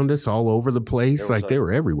 sheep around us all over the place. Like they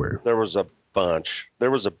were everywhere. There was a bunch.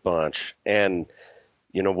 And,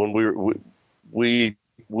 when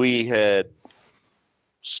we had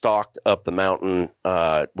stalked up the mountain,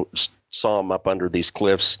 saw them up under these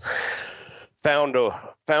cliffs, found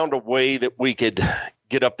a way that we could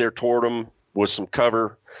get up there toward them with some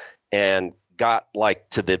cover, and got like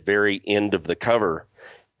to the very end of the cover.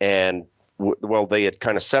 And they had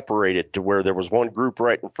kind of separated to where there was one group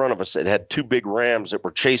right in front of us that had 2 big rams that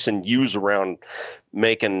were chasing ewes around,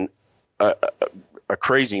 making a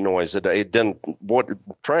crazy noise that it didn't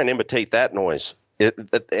try and imitate that noise.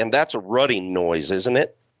 And that's a rutting noise, isn't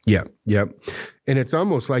it? Yeah. Yep. And it's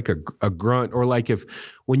almost like a grunt, or like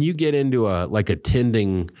when you get into a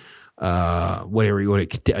tending, whatever you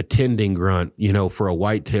want, a tending grunt, for a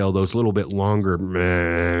whitetail, those little bit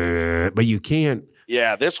longer, but you can't.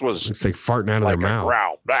 Yeah. It's like farting out of their mouth.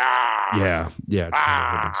 Growl. Yeah. Yeah. It's kind of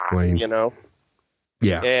hard to explain.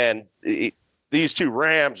 Yeah. And these 2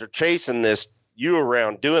 rams are chasing this ewe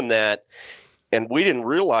around doing that. And we didn't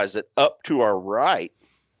realize that up to our right,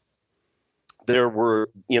 there were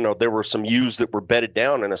some ewes that were bedded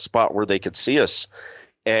down in a spot where they could see us.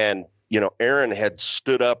 And, Aaron had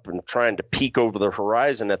stood up and trying to peek over the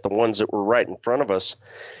horizon at the ones that were right in front of us.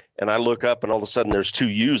 And I look up, and all of a sudden there's 2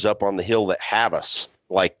 ewes up on the hill that have us,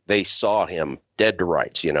 like they saw him dead to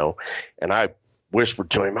rights, and I whispered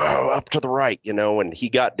to him, "Oh, up to the right," and he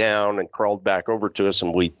got down and crawled back over to us,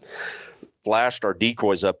 and we flashed our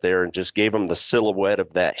decoys up there and just gave him the silhouette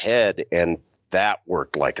of that head. And that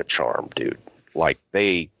worked like a charm, dude. Like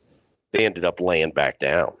they ended up laying back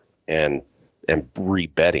down and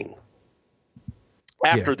rebedding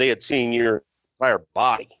after they had seen your entire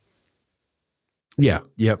body. Yeah.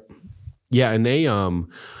 Yep. Yeah. And they,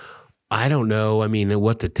 I don't know. I mean,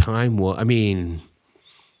 what the time was. I mean,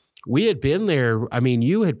 we had been there. I mean,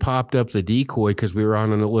 you had popped up the decoy because we were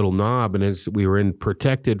on a little knob, and as we were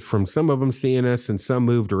protected from some of them seeing us, and some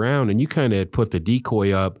moved around, and you kind of had put the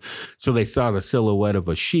decoy up so they saw the silhouette of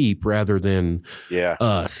a sheep rather than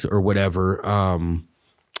us or whatever.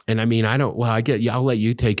 And I mean, I'll let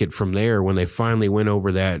you take it from there. When they finally went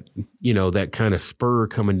over that, that kind of spur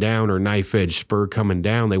coming down, or knife edge spur coming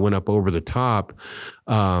down, they went up over the top.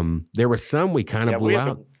 There was some we kind of blew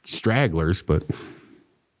out, stragglers, but.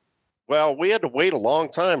 Well, we had to wait a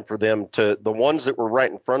long time for them the ones that were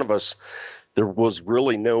right in front of us. There was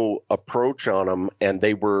really no approach on them, and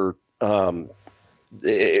they were,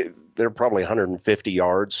 they're probably 150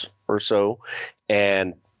 yards or so.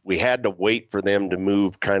 And we had to wait for them to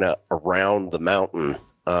move kind of around the mountain,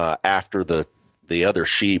 after the other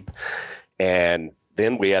sheep. And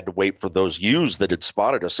then we had to wait for those ewes that had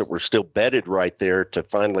spotted us that were still bedded right there to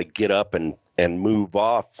finally get up and move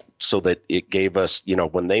off, so that it gave us,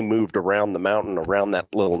 when they moved around the mountain, around that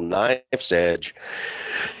little knife's edge,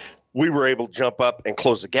 we were able to jump up and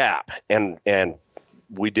close the gap. And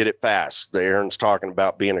we did it fast. Aaron's talking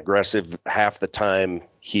about being aggressive. Half the time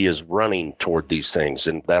he is running toward these things.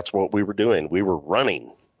 And that's what we were doing. We were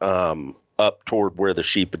running, up toward where the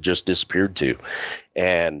sheep had just disappeared to.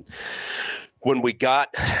 And when we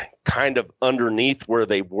got kind of underneath where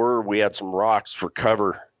they were, we had some rocks for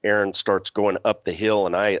cover. Aaron starts going up the hill,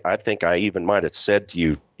 and I think I even might have said to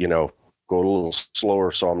you, go a little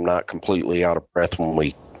slower so I'm not completely out of breath when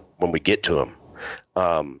we get to him.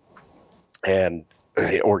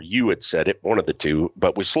 Or you had said it, one of the two,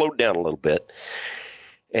 but we slowed down a little bit.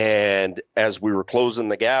 And as we were closing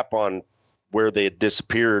the gap on where they had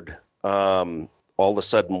disappeared, all of a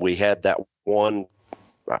sudden we had that one.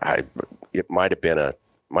 It might have been a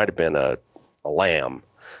lamb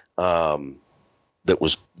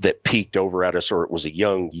that peeked over at us, or it was a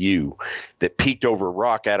young ewe that peeked over a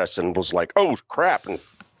rock at us and was like, "Oh crap!" and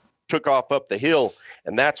took off up the hill.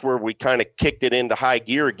 And that's where we kind of kicked it into high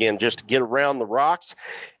gear again, just to get around the rocks.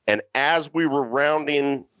 And as we were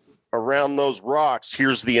rounding around those rocks,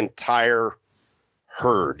 here's the entire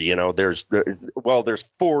herd. There's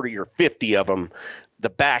 40 or 50 of them. The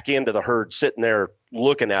back end of the herd sitting there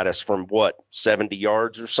looking at us from 70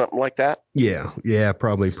 yards or something like that. Yeah,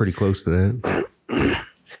 probably pretty close to that.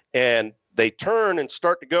 And they turn and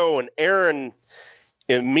start to go, and Aaron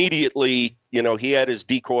immediately, he had his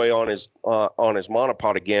decoy on his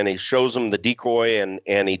monopod again. He shows him the decoy,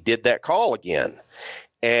 and he did that call again.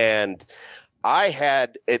 And I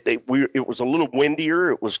had it was a little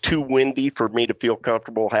windier. It was too windy for me to feel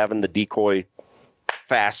comfortable having the decoy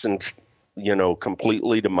fastened,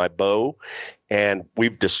 completely to my bow. And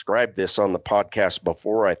we've described this on the podcast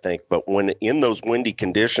before, I think, but when in those windy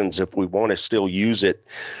conditions, if we want to still use it,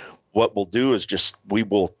 what we'll do is we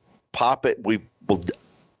will pop it. We will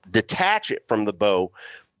detach it from the bow,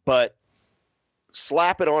 but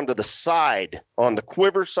slap it onto the side, on the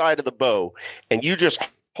quiver side of the bow. And you just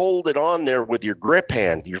hold it on there with your grip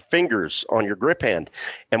hand, your fingers on your grip hand.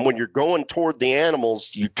 And when you're going toward the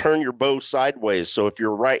animals, you turn your bow sideways. So if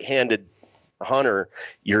you're a right-handed hunter,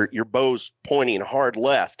 your bow's pointing hard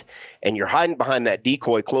left, and you're hiding behind that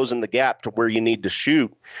decoy, closing the gap to where you need to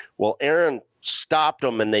shoot. Well, Aaron stopped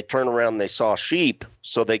them, and they turned around and they saw sheep.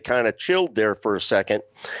 So they kind of chilled there for a second.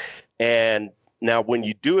 And now when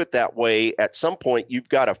you do it that way, at some point you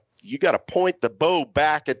got to point the bow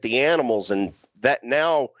back at the animals, and that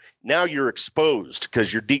now you're exposed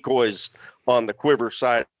because your decoy's on the quiver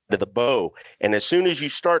side of the bow. And as soon as you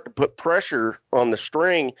start to put pressure on the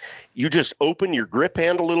string, you just open your grip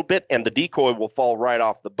hand a little bit, and the decoy will fall right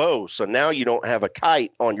off the bow. So now you don't have a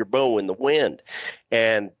kite on your bow in the wind.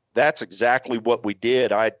 And that's exactly what we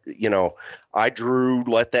did. I drew,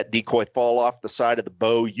 let that decoy fall off the side of the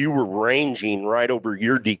bow. You were ranging right over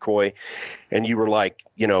your decoy, and you were like,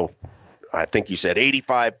 I think you said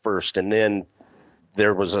 85 first, and then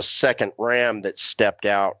there was a second ram that stepped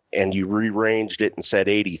out, and you rearranged it and said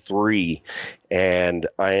 83, and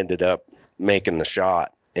I ended up making the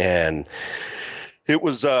shot. And it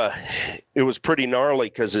was pretty gnarly,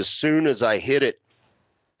 because as soon as I hit it,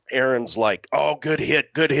 Aaron's like, "Oh, good hit.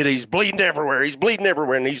 He's bleeding everywhere.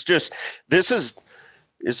 And he's just, this is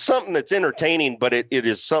something that's entertaining, but it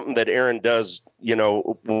is something that Aaron does,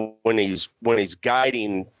 when he's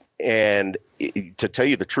guiding. And to tell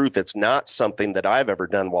you the truth, it's not something that I've ever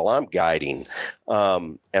done while I'm guiding.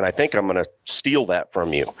 And I think I'm going to steal that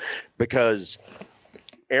from you, because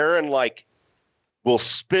Aaron will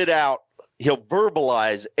spit out, he'll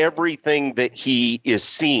verbalize everything that he is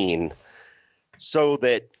seeing, so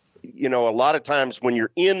that, a lot of times when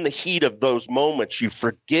you're in the heat of those moments, you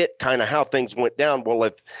forget kind of how things went down. Well,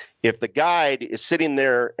 if the guide is sitting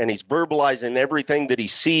there and he's verbalizing everything that he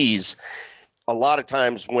sees, a lot of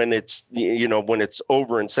times when it's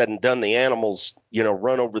over and said and done, the animals,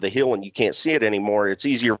 run over the hill and you can't see it anymore. It's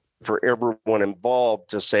easier for everyone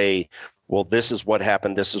involved to say, well, this is what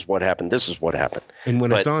happened. This is what happened. This is what happened. And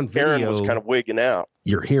when it's on video, Aaron was kind of wigging out.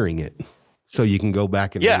 You're hearing it, so you can go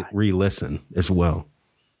back and re-listen as well.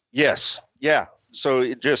 Yes. Yeah. So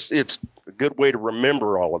it's a good way to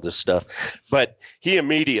remember all of this stuff. But he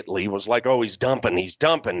immediately was like, "Oh, he's dumping.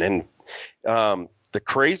 And the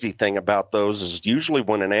crazy thing about those is usually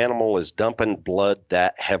when an animal is dumping blood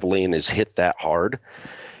that heavily and is hit that hard,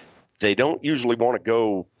 they don't usually want to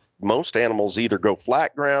go. Most animals either go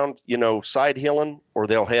flat ground, side hilling, or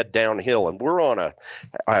they'll head downhill. And we're on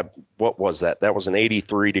what was that? That was an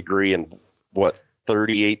 83 degree and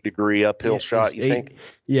 38 degree uphill shot, you think?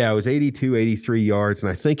 Yeah, it was 82, 83 yards,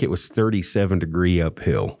 and I think it was 37 degree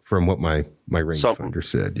uphill from what my rangefinder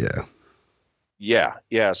said.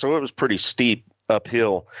 Yeah. So it was pretty steep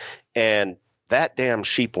uphill, and that damn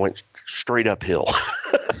sheep went straight uphill.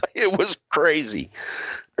 It was crazy.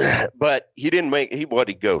 But he didn't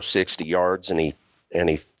he'd go 60 yards, and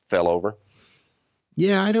he fell over.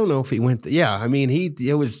 Yeah, I don't know if he went. I mean,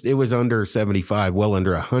 it was under 75, well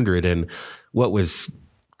under 100. And what was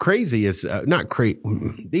crazy is not crazy.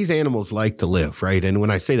 These animals like to live, right? And when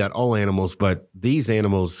I say that, all animals, but these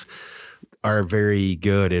animals are very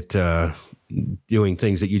good at doing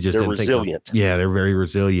things that you just They're didn't resilient. think of. Yeah, they're very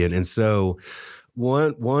resilient. And so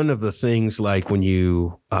one of the things, like when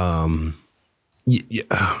you, for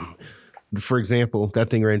example, that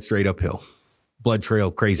thing ran straight uphill. Blood trail,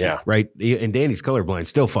 crazy, right? And Danny's colorblind,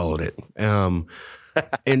 still followed it. And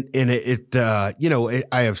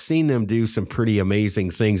I have seen them do some pretty amazing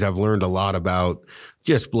things. I've learned a lot about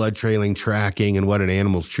just blood trailing, tracking, and what an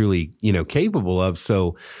animal's truly, capable of.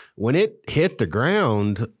 So when it hit the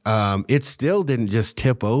ground, it still didn't just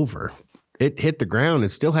tip over. It hit the ground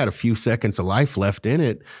and still had a few seconds of life left in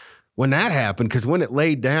it. When that happened, because when it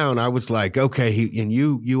laid down, I was like, okay,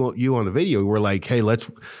 you on the video were like, hey, let's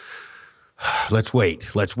wait.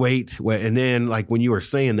 And then, like, when you were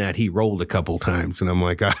saying that, he rolled a couple times, and I'm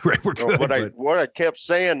like, all right, we're good. What I kept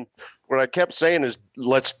saying is,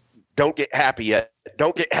 don't get happy yet.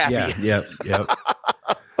 Don't get happy yet. Yeah.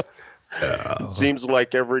 It seems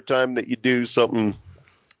like every time that you do something,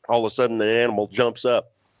 all of a sudden the animal jumps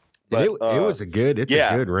up. But, it was a good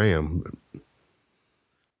ram.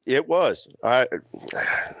 It was.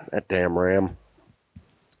 That damn ram,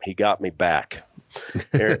 he got me back.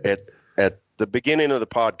 At the beginning of the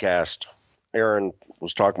podcast, Aaron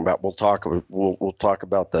was talking about we'll talk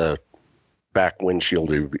about the back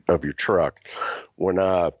windshield of your truck. When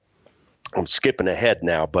I'm skipping ahead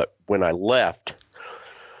now, but when I left,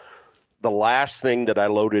 the last thing that I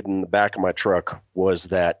loaded in the back of my truck was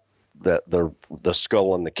the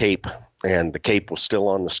skull and the cape, and the cape was still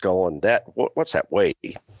on the skull. And that what's that weigh?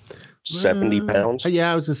 70 pounds?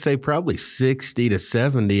 Yeah, I was going to say probably 60 to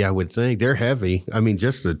 70, I would think. They're heavy. I mean,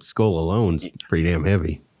 just the skull alone is pretty damn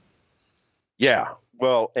heavy. Yeah.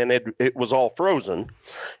 Well, and it was all frozen.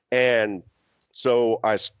 And so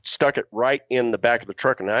I stuck it right in the back of the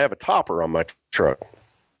truck, and I have a topper on my truck.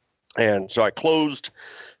 And so I closed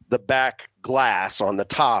the back glass on the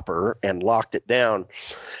topper and locked it down.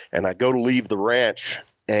 And I go to leave the ranch,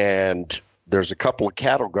 and there's a couple of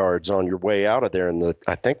cattle guards on your way out of there. And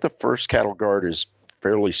I think the first cattle guard is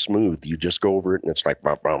fairly smooth. You just go over it and it's like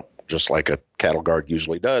bump, bump, just like a cattle guard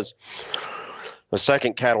usually does. The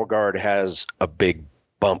second cattle guard has a big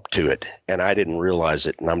bump to it, and I didn't realize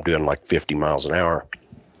it. And I'm doing like 50 miles an hour.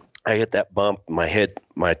 I hit that bump. My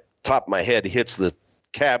top of my head hits the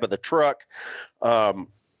cab of the truck.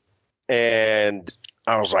 And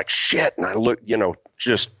I was like, shit. And I looked,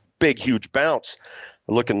 just big, huge bounce.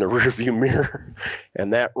 Look in the rearview mirror,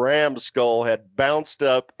 and that ram skull had bounced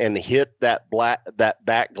up and hit that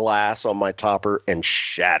back glass on my topper and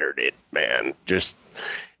shattered it, man. It's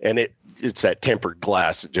that tempered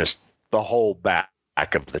glass. Just the whole back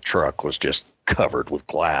of the truck was just covered with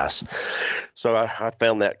glass. So I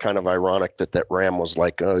found that kind of ironic that ram was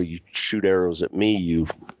like, oh, you shoot arrows at me,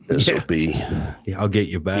 this will be. Yeah, I'll get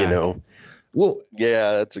you back. Well,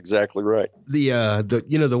 yeah, that's exactly right.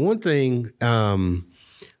 The one thing,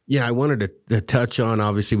 I wanted to touch on,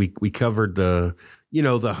 obviously we covered the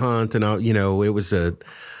hunt, and it was a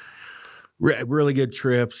really good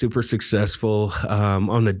trip, super successful.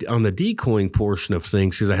 On the decoying portion of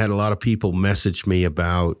things, because I had a lot of people message me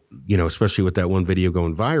about, especially with that one video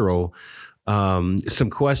going viral, some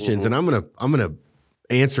questions, and I'm gonna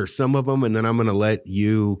answer some of them, and then I'm going to let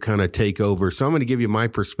you kind of take over. So I'm going to give you my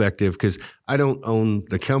perspective, because I don't own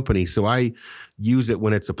the company, so I use it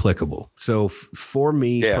when it's applicable. So for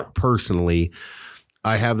me personally,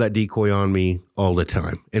 I have that decoy on me all the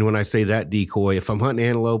time. And when I say that decoy, if I'm hunting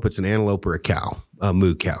antelope, it's an antelope or a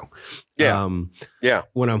moo cow. Yeah.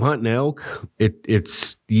 When I'm hunting elk,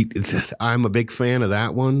 I'm a big fan of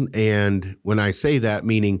that one. And when I say that,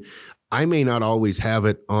 meaning I may not always have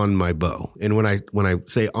it on my bow. And when I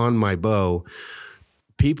say on my bow,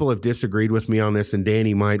 people have disagreed with me on this, and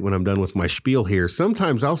Danny might when I'm done with my spiel here.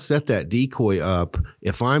 Sometimes I'll set that decoy up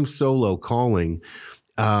if I'm solo calling.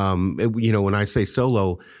 When I say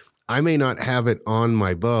solo, I may not have it on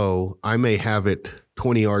my bow. I may have it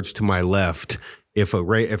 20 yards to my left if a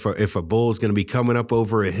bull is going to be coming up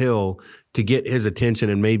over a hill to get his attention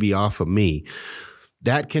and maybe off of me.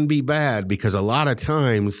 That can be bad, because a lot of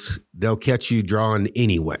times they'll catch you drawing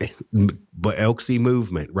anyway, but elk see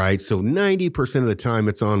movement, right? So 90% of the time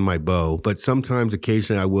it's on my bow, but sometimes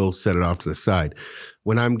occasionally I will set it off to the side.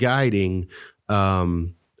 When I'm guiding, I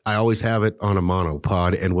always have it on a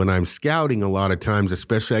monopod. And when I'm scouting, a lot of times,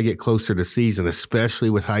 especially I get closer to season, especially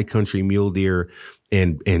with high country mule deer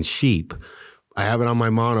and sheep, I have it on my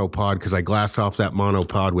monopod because I glass off that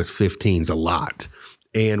monopod with 15s a lot.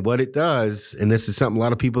 And what it does, and this is something a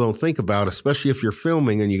lot of people don't think about, especially if you're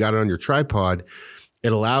filming and you got it on your tripod,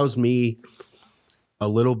 it allows me a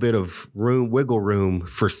little bit of wiggle room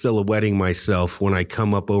for silhouetting myself when I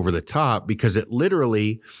come up over the top, because it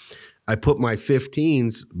literally, I put my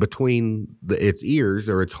 15s between its ears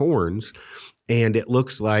or its horns, and it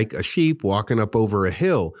looks like a sheep walking up over a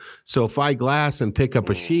hill. So if I glass and pick up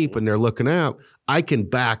a sheep and they're looking out, I can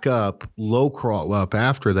back up, low crawl up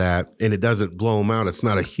after that, and it doesn't blow them out. It's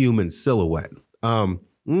not a human silhouette.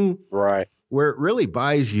 Right. Where it really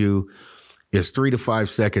buys you is 3 to 5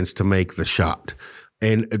 seconds to make the shot.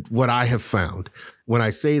 And what I have found, when I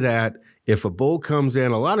say that, if a bull comes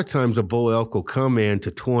in, a lot of times a bull elk will come in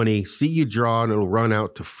to 20, see you draw, and it'll run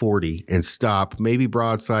out to 40 and stop, maybe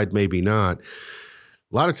broadside, maybe not.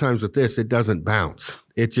 A lot of times with this, it doesn't bounce.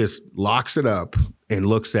 It just locks it up and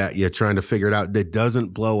looks at you trying to figure it out. That doesn't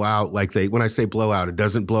blow out when I say blow out, it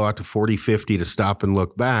doesn't blow out to 40, 50 to stop and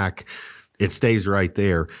look back. It stays right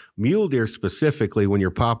there. Mule deer specifically, when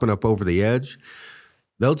you're popping up over the edge,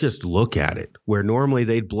 they'll just look at it. Where normally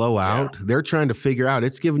they'd blow out, they're trying to figure out,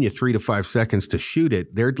 it's giving you 3 to 5 seconds to shoot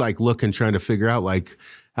it. They're like looking, trying to figure out, like,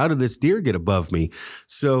 how did this deer get above me?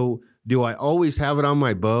 So do I always have it on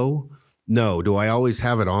my bow? No. Do I always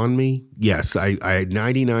have it on me? Yes, I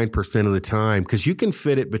 99% of the time, because you can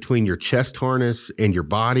fit it between your chest harness and your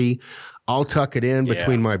body. I'll tuck it in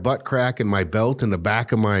between my butt crack and my belt and the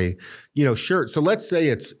back of my, shirt. So let's say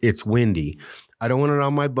it's windy. I don't want it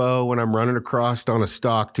on my bow when I'm running across on a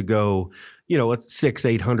stalk to go, let's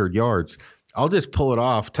 600-800 yards. I'll just pull it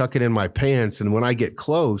off, tuck it in my pants, and when I get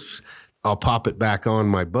close, I'll pop it back on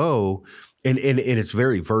my bow. And it's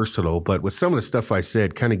very versatile. But with some of the stuff I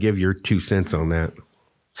said, kind of give your 2 cents on that.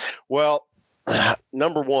 Well,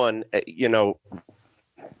 number one,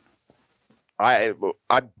 I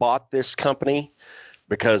bought this company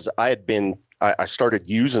because I started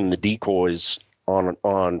using the decoys on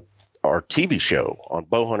our TV show on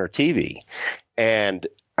Bowhunter TV. And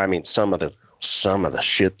I mean, some of the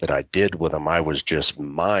shit that I did with them, I was just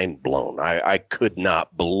mind blown. I could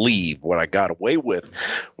not believe what I got away with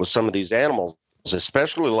some of these animals,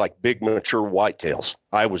 especially like big mature whitetails.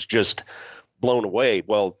 I was just blown away.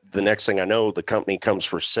 Well, the next thing I know, the company comes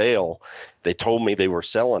for sale. They told me they were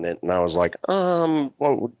selling it, and I was like, well,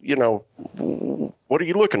 what are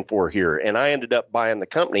you looking for here? And I ended up buying the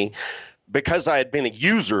company because I had been a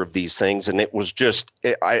user of these things, and it was just,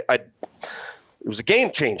 it was a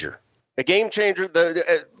game changer. A game changer.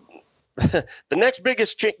 The next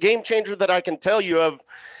biggest game changer that I can tell you of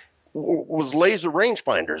was laser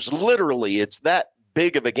rangefinders. Literally, it's that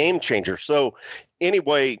big of a game changer. So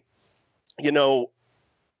anyway,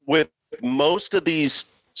 with most of these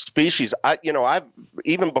species, I've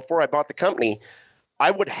even before I bought the company,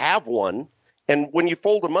 I would have one. And when you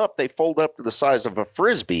fold them up, they fold up to the size of a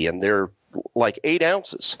Frisbee, and they're like 8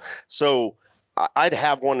 ounces. So I'd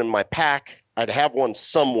have one in my pack. I'd have one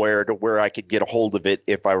somewhere to where I could get a hold of it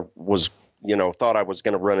if I was, thought I was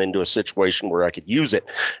going to run into a situation where I could use it.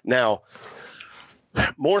 Now,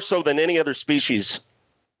 more so than any other species,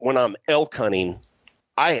 when I'm elk hunting,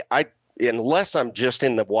 I unless I'm just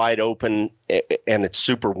in the wide open and it's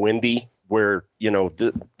super windy, where,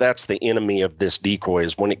 that's the enemy of this decoy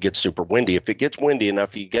is when it gets super windy. If it gets windy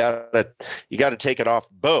enough, you got to take it off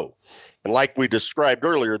the bow. And like we described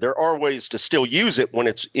earlier, there are ways to still use it when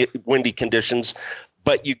it's windy conditions,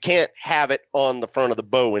 but you can't have it on the front of the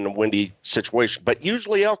bow in a windy situation. But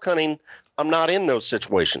usually elk hunting, I'm not in those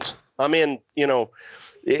situations. I'm in,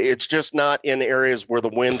 it's just not in areas where the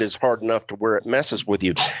wind is hard enough to where it messes with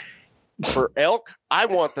you. For elk, I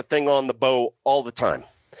want the thing on the bow all the time.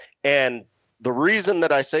 And the reason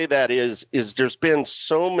that I say that is there's been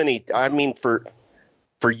so many,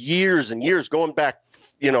 for years and years, going back,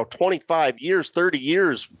 25 years, 30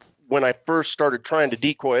 years, when I first started trying to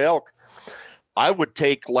decoy elk, I would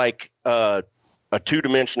take like a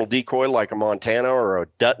 2-dimensional decoy, like a Montana or a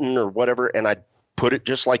Dutton or whatever, and I'd put it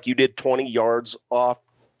just like you did 20 yards off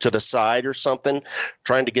to the side or something,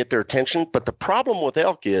 trying to get their attention. But the problem with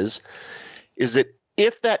elk is that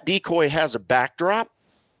if that decoy has a backdrop,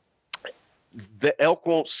 the elk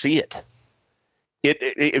won't see it.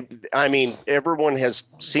 Everyone has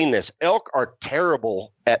seen this. Elk are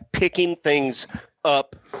terrible at picking things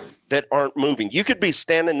up that aren't moving. You could be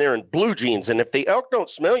standing there in blue jeans, and if the elk don't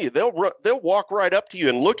smell you, they'll walk right up to you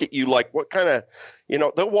and look at you like what kind of,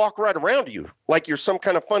 they'll walk right around you like you're some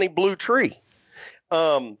kind of funny blue tree.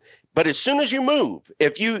 But as soon as you move,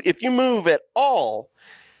 if you move at all,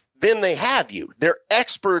 then they have you. They're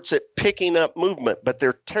experts at picking up movement, but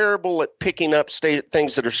they're terrible at picking up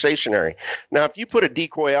things that are stationary. Now, if you put a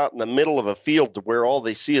decoy out in the middle of a field to where all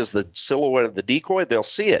they see is the silhouette of the decoy, they'll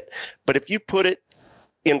see it. But if you put it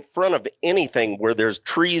in front of anything where there's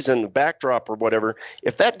trees in the backdrop or whatever,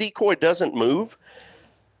 if that decoy doesn't move,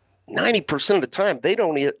 90% of the time they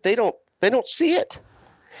don't see it.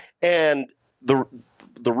 And the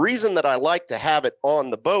reason that I like to have it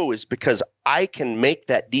on the bow is because I can make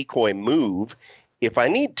that decoy move if I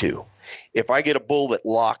need to. If I get a bull that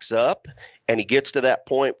locks up and he gets to that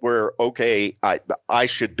point where, okay, I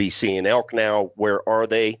should be seeing elk now, where are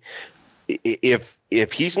they?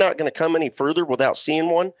 If he's not going to come any further without seeing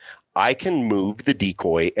one, I can move the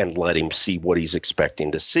decoy and let him see what he's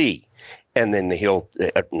expecting to see. And then he'll,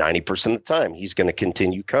 90% of the time, he's going to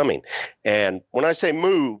continue coming. And when I say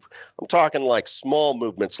move, I'm talking like small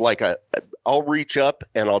movements, like I'll reach up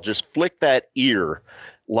and I'll just flick that ear,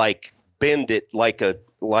 like bend it like an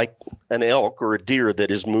elk or a deer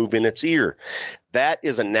that is moving its ear. That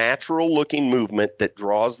is a natural looking movement that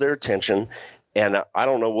draws their attention. And I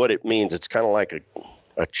don't know what it means. It's kind of like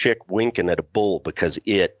a chick winking at a bull, because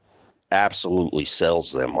it absolutely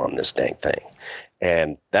sells them on this dang thing.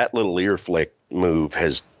 And that little ear flick move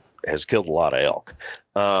has killed a lot of elk.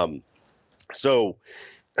 So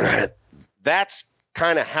that's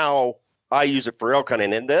kind of how I use it for elk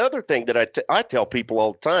hunting. And the other thing that I tell people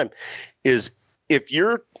all the time is, if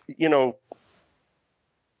you're,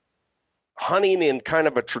 hunting in kind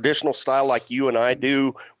of a traditional style like you and I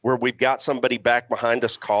do, where we've got somebody back behind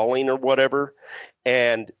us calling or whatever,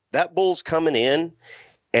 and that bull's coming in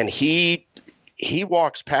and he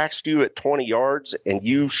walks past you at 20 yards and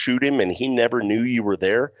you shoot him and he never knew you were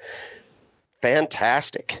there,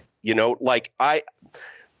 fantastic. Like I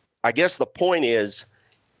guess the point is,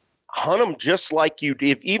 hunt them just like you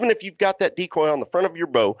do. Even if you've got that decoy on the front of your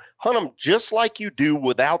bow, hunt them just like you do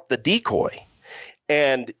without the decoy.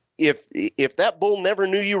 And if that bull never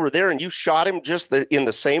knew you were there and you shot him just in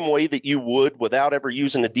the same way that you would without ever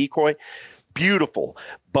using a decoy, beautiful.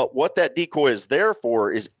 But what that decoy is there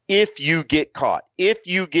for is if you get caught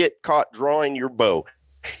drawing your bow,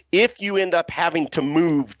 if you end up having to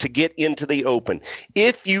move to get into the open,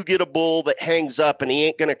 if you get a bull that hangs up and he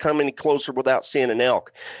ain't going to come any closer without seeing an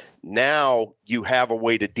elk, now you have a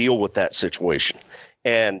way to deal with that situation.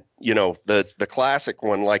 And, the classic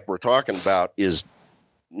one, like we're talking about, is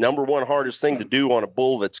number one hardest thing to do on a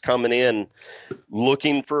bull that's coming in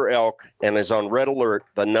looking for elk and is on red alert.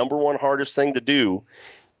 The number one hardest thing to do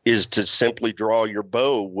is to simply draw your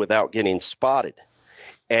bow without getting spotted.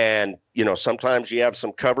 And, sometimes you have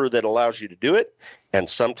some cover that allows you to do it, and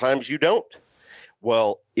sometimes you don't.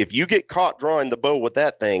 Well, if you get caught drawing the bow with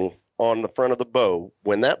that thing on the front of the bow,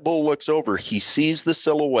 when that bull looks over, he sees the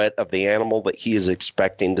silhouette of the animal that he is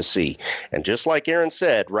expecting to see. And just like Aaron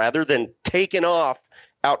said, rather than taking off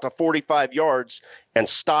out to 45 yards and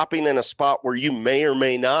stopping in a spot where you may or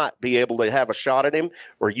may not be able to have a shot at him,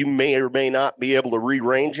 or you may or may not be able to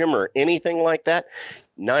rerange him or anything like that,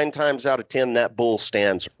 9 times out of 10, that bull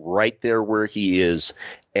stands right there where he is.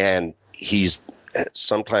 And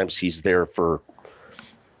sometimes he's there for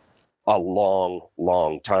a long,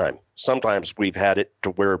 long time. Sometimes we've had it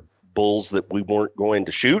to where bulls that we weren't going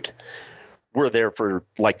to shoot were there for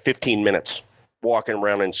like 15 minutes, walking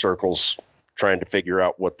around in circles, trying to figure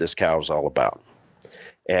out what this cow's all about.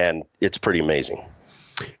 And it's pretty amazing.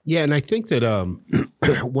 Yeah. And I think that I'm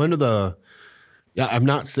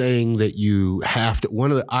not saying that you have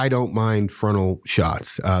to, I don't mind frontal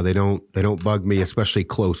shots. They don't bug me, especially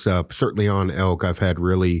close up. Certainly on elk, I've had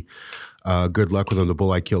really good luck with them. The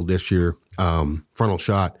bull I killed this year, frontal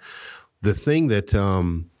shot. The thing that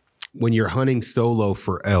when you're hunting solo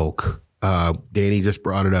for elk, Danny just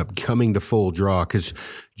brought it up, coming to full draw, because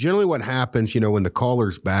generally what happens, when the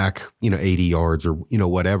caller's back, 80 yards or,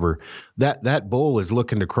 whatever, that bull is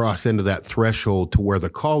looking to cross into that threshold to where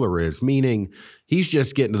the caller is, meaning he's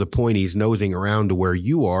just getting to the point he's nosing around to where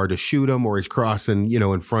you are to shoot him, or he's crossing,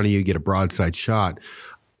 in front of you, get a broadside shot.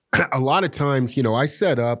 A lot of times, I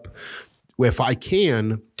set up, if I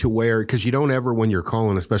can, to where, because you don't ever, when you're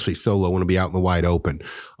calling, especially solo, want to be out in the wide open.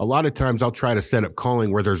 A lot of times I'll try to set up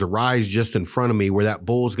calling where there's a rise just in front of me, where that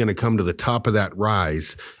bull's going to come to the top of that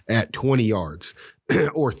rise at 20 yards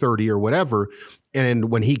or 30 or whatever. And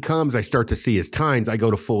when he comes, I start to see his tines. I go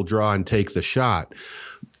to full draw and take the shot.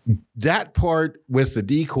 That part with the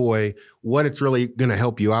decoy, what it's really going to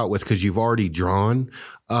help you out with, because you've already drawn,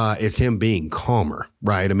 is him being calmer,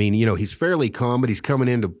 right? I mean, he's fairly calm, but he's coming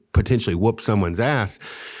in to potentially whoop someone's ass.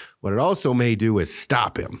 What it also may do is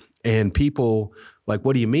stop him. And people, like,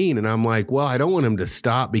 what do you mean? And I'm like, well, I don't want him to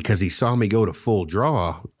stop because he saw me go to full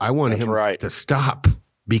draw. I want him to stop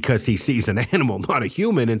because he sees an animal, not a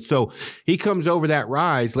human. And so he comes over that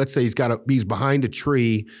rise. Let's say he's behind a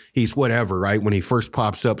tree. He's whatever, right? When he first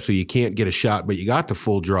pops up, so you can't get a shot, but you got to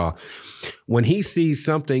full draw. When he sees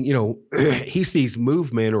something, he sees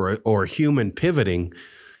movement or human pivoting,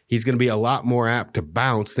 he's going to be a lot more apt to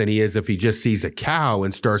bounce than he is if he just sees a cow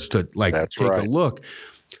and starts to take a look.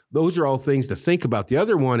 Those are all things to think about. The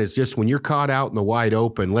other one is just when you're caught out in the wide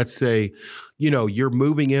open, let's say, you're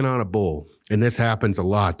moving in on a bull, and this happens a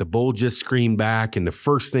lot. The bull just screamed back, and the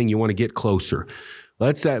first thing you want to get closer.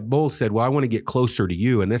 Let's that bull said, well, I want to get closer to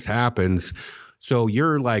you, and this happens. So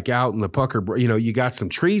you're like out in the pucker, you got some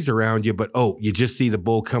trees around you, but you just see the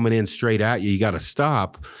bull coming in straight at you. You got to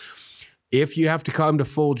stop. If you have to come to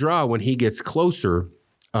full draw when he gets closer,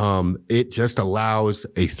 it just allows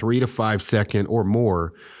a 3 to 5 second or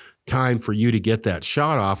more time for you to get that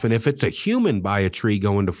shot off. And if it's a human by a tree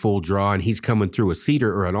going to full draw and he's coming through a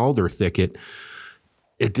cedar or an alder thicket,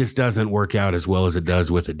 it just doesn't work out as well as it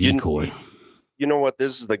does with a decoy. You know what?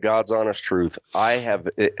 This is the God's honest truth. I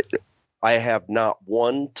have not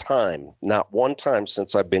one time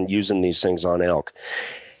since I've been using these things on elk,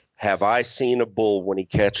 have I seen a bull when he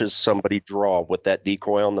catches somebody draw with that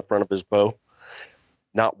decoy on the front of his bow.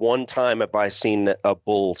 Not one time have I seen a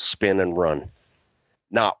bull spin and run.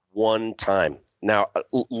 Not one time. Now,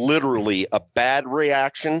 literally, a bad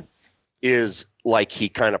reaction is like he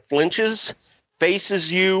kind of flinches,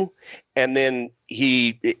 faces you, and then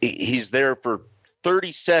he's there for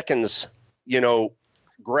 30 seconds,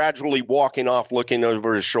 gradually walking off, looking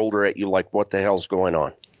over his shoulder at you like, what the hell's going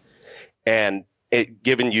on? And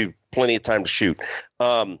giving you plenty of time to shoot.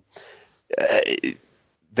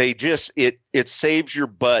 It saves your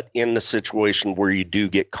butt in the situation where you do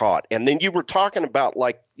get caught. And then you were talking about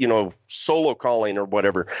solo calling or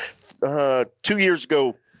whatever. 2 years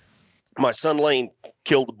ago, my son Lane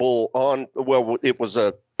killed a bull it was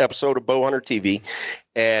a episode of Bowhunter TV,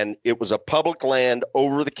 and it was a public land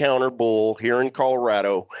over the counter bull here in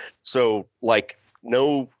Colorado. So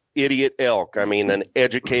no idiot elk. I mean, an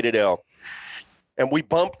educated elk. And we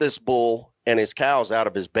bumped this bull and his cows out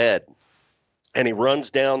of his bed. And he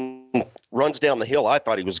runs down the hill. I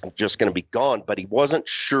thought he was just going to be gone, but he wasn't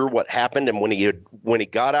sure what happened. And when he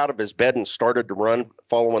got out of his bed and started to run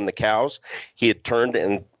following the cows, he had turned,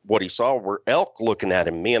 and what he saw were elk looking at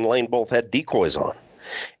him. Me and Lane both had decoys on.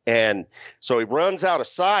 And so he runs out of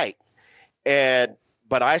sight,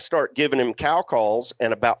 but I start giving him cow calls,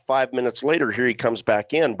 and about 5 minutes later, here he comes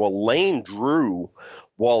back in. Well, Lane drew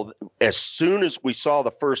as soon as we saw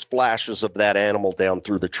the first flashes of that animal down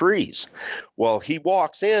through the trees. Well, he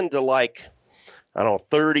walks into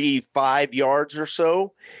 35 yards or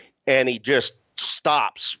so, and he just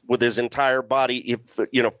stops with his entire body,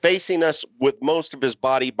 facing us with most of his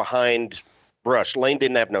body behind brush. Lane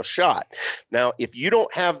didn't have no shot. Now, if you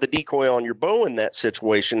don't have the decoy on your bow in that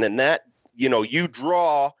situation, and that, you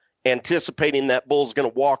draw anticipating that bull's going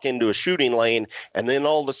to walk into a shooting lane, and then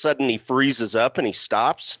all of a sudden he freezes up and he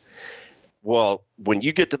stops. Well, when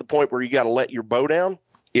you get to the point where you got to let your bow down,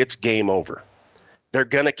 it's game over. They're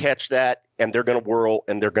going to catch that, and they're going to whirl,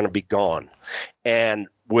 and they're going to be gone. And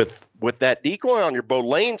with that decoy on your bow,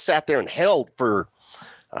 Lane sat there and held for,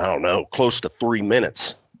 close to 3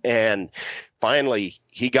 minutes. And finally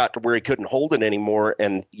he got to where he couldn't hold it anymore.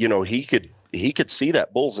 And, he could see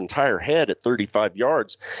that bull's entire head at 35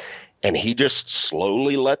 yards, and he just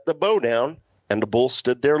slowly let the bow down, and the bull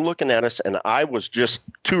stood there looking at us. And I was just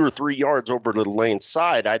 2 or 3 yards over to the Lane's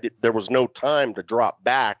side. There was no time to drop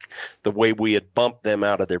back the way we had bumped them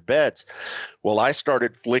out of their beds. Well, I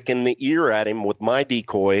started flicking the ear at him with my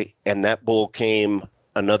decoy, and that bull came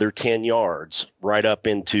another 10 yards right up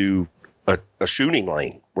into a shooting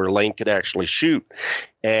lane where Lane could actually shoot.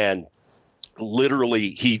 And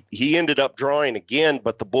literally he ended up drawing again,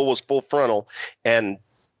 but the bull was full frontal. And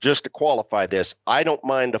just to qualify this, I don't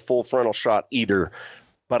mind a full frontal shot either,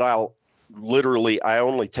 but I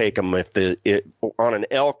only take them on an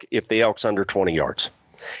elk if the elk's under 20 yards.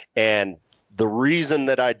 And the reason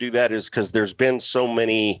that I do that is because there's been so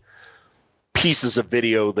many pieces of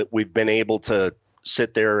video that we've been able to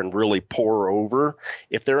sit there and really pour over.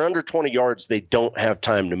 If they're under 20 yards, they don't have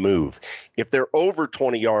time to move. If they're over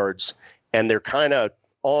 20 yards and they're kind of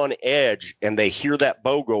on edge and they hear that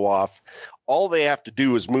bow go off, all they have to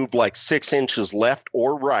do is move 6 inches left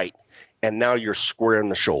or right, and now you're square in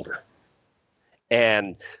the shoulder.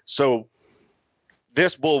 And so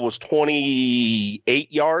this bull was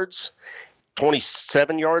 28 yards,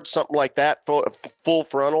 27 yards, something like that, full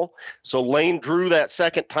frontal. So Lane drew that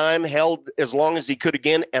second time, held as long as he could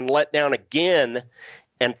again, and let down again.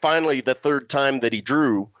 And finally, the third time that he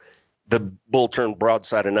drew, the bull turned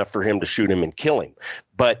broadside enough for him to shoot him and kill him.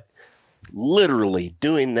 But literally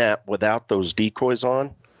doing that without those decoys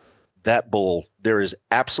on, that bull, there is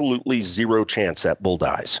absolutely zero chance that bull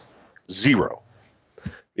dies. Zero.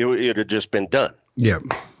 It had just been done. Yeah.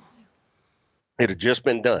 It had just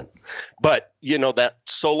been done. But, that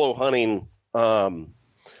solo hunting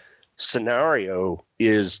scenario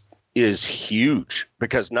is huge,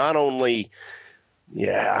 because not only,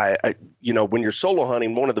 when you're solo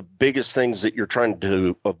hunting, one of the biggest things that you're trying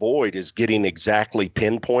to avoid is getting exactly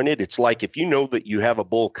pinpointed. It's like if you know that you have a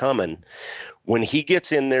bull coming, when he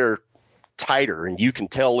gets in there tighter and you can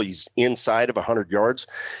tell he's inside of 100 yards,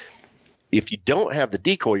 if you don't have the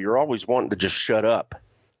decoy, you're always wanting to just shut up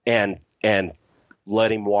and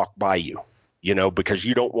let him walk by you, because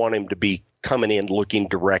you don't want him to be coming in looking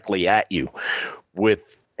directly at you. And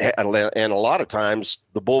a lot of times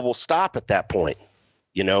the bull will stop at that point,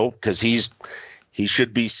 because he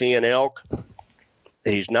should be seeing elk.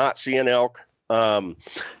 He's not seeing elk. Well,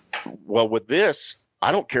 with this,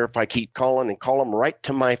 I don't care if I keep calling and call them right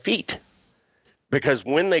to my feet, because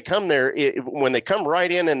when they come there, when they come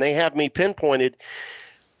right in and they have me pinpointed,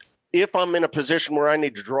 if I'm in a position where I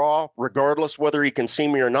need to draw, regardless whether he can see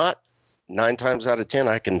me or not, 9 times out of 10,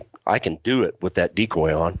 I can do it with that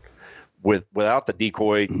decoy on. Without the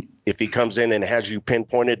decoy, if he comes in and has you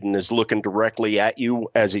pinpointed and is looking directly at you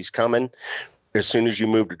as he's coming, as soon as you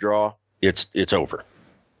move to draw, it's over.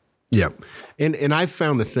 Yep. And I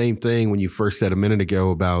found the same thing when you first said a minute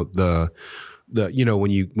ago about the when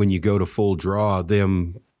you go to full draw,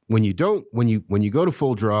 when you go to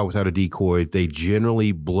full draw without a decoy, they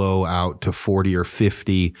generally blow out to 40 or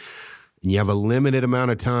 50. And you have a limited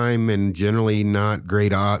amount of time, and generally not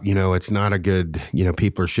great. It's not a good.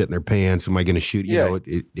 People are shitting their pants. Am I going to shoot?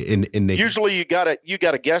 Usually you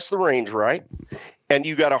gotta guess the range, right? And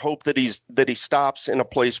you gotta hope that he stops in a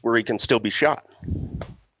place where he can still be shot.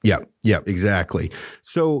 Yeah, exactly.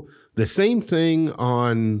 So the same thing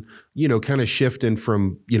on, kind of shifting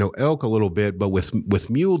from, elk a little bit, but with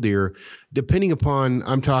mule deer, depending upon,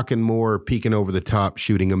 I'm talking more peeking over the top,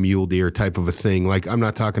 shooting a mule deer type of a thing. Like, I'm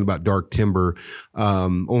not talking about dark timber,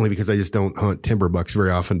 only because I just don't hunt timber bucks very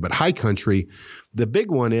often, but high country. The big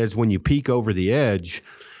one is when you peek over the edge.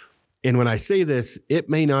 And when I say this, it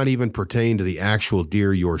may not even pertain to the actual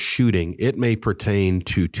deer you're shooting. It may pertain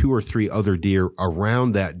to 2 or 3 other deer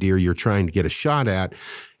around that deer you're trying to get a shot at.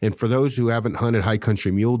 And for those who haven't hunted high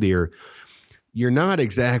country mule deer,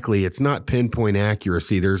 it's not pinpoint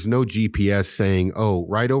accuracy. There's no GPS saying, oh,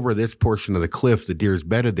 right over this portion of the cliff, the deer's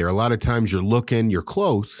bedded there. A lot of times you're looking, you're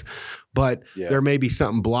close, but there may be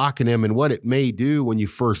something blocking him. And what it may do when you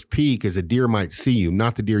first peek is a deer might see you,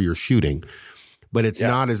 not the deer you're shooting. But it's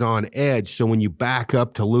not as on edge. So when you back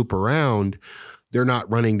up to loop around, they're not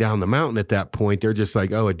running down the mountain at that point. They're just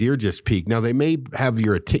like, oh, a deer just peeked. Now they may have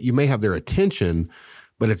you may have their attention,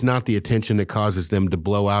 but it's not the attention that causes them to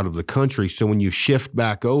blow out of the country. So when you shift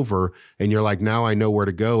back over and you're like, now I know where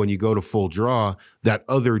to go, and you go to full draw, that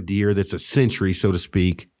other deer that's a sentry, so to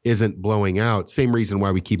speak, isn't blowing out. Same reason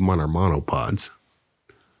why we keep them on our monopods.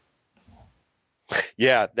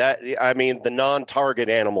 Yeah, the non-target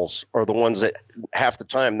animals are the ones that half the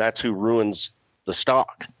time that's who ruins the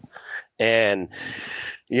stock. And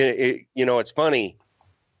it's funny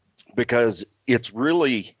because it's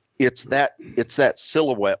that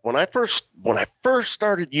silhouette. When I first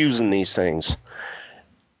started using these things,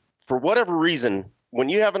 for whatever reason, when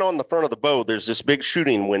you have it on the front of the bow, there's this big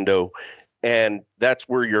shooting window, and that's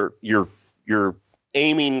where you're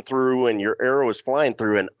aiming through and your arrow is flying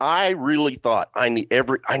through. And I really thought I need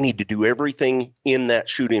to do everything in that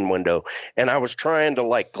shooting window. And I was trying to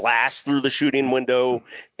like glass through the shooting window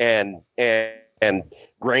and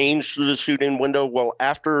range through the shooting window. Well,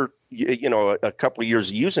 after, a couple of years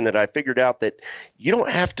of using it, I figured out that you don't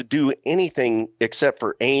have to do anything except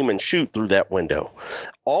for aim and shoot through that window.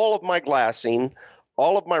 All of my glassing,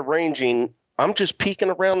 all of my ranging, I'm just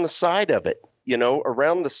peeking around the side of it.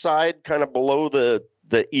 Around the side, kind of below the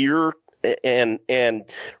ear, and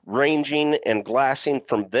ranging and glassing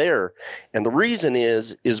from there. And the reason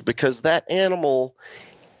is because that animal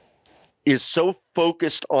is so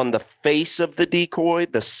focused on the face of the decoy,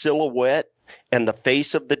 the silhouette and the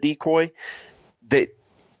face of the decoy, that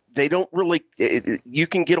they don't really, you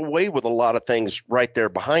can get away with a lot of things right there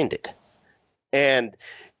behind it. And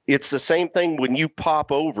it's the same thing when you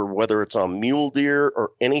pop over, whether it's on mule deer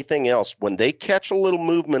or anything else, when they catch a little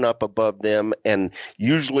movement up above them, and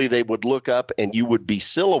usually they would look up and you would be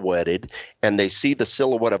silhouetted and they see the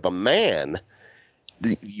silhouette of a man.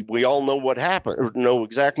 We all know what happened, or know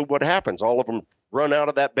exactly what happens. All of them run out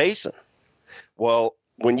of that basin. Well,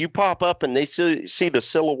 when you pop up and they see the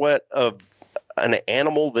silhouette of an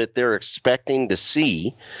animal that they're expecting to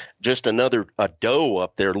see, just a doe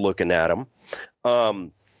up there looking at them,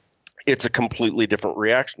 it's a completely different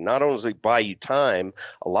reaction. Not only does it buy you time,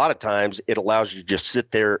 a lot of times it allows you to just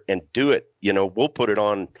sit there and do it. We'll put it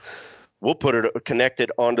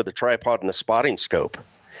connected onto the tripod and the spotting scope,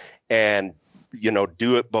 and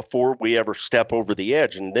do it before we ever step over the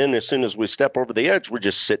edge. And then as soon as we step over the edge, we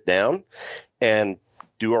just sit down and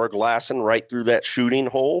do our glassing right through that shooting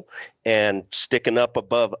hole, and sticking up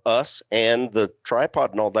above us and the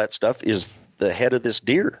tripod and all that stuff is the head of this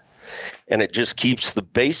deer. And it just keeps the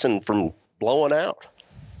basin from blowing out.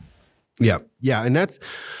 Yeah. Yeah. And that's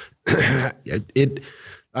it.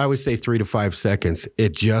 I always say 3 to 5 seconds.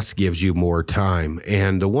 It just gives you more time.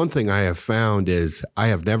 And the one thing I have found is I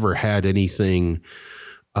have never had anything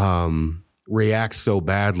react so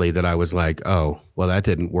badly that I was like, oh, well, that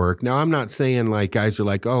didn't work. Now, I'm not saying like guys are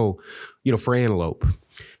like, oh, for antelope,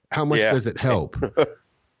 how much does it help?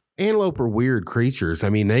 Antelope are weird creatures. I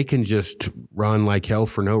mean, they can just run like hell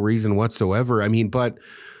for no reason whatsoever. I mean, but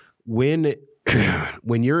when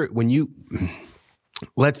you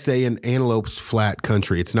let's say an antelope's flat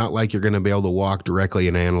country, it's not like you're going to be able to walk directly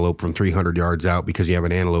an antelope from 300 yards out because you have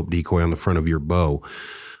an antelope decoy on the front of your bow.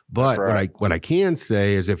 But what I can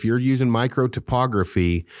say is if you're using micro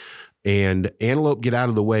topography and antelope get out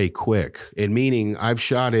of the way quick, and meaning I've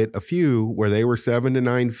shot it a few where they were 7 to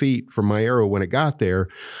 9 feet from my arrow when it got there,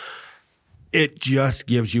 it just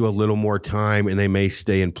gives you a little more time, and they may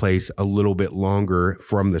stay in place a little bit longer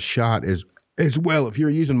from the shot as well. If you're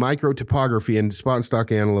using micro topography, and spot and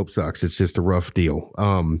stock antelope sucks, it's just a rough deal.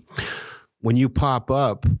 When you pop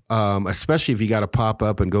up, especially if you got to pop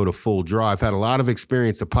up and go to full draw, I've had a lot of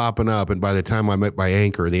experience of popping up, and by the time I'm at my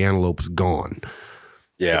anchor, the antelope's gone.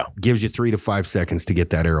 Yeah. It gives you 3 to 5 seconds to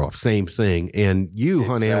get that arrow off. Same thing. And you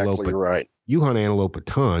hunt antelope. Right. You hunt antelope a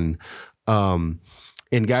ton.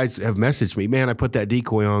 And guys have messaged me, man, I put that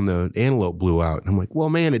decoy on, the antelope blew out. And I'm like, well,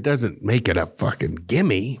 man, it doesn't make it a fucking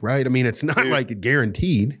gimme, right? I mean, it's not like a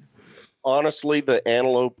guaranteed. Honestly, the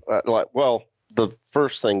antelope, the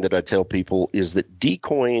first thing that I tell people is that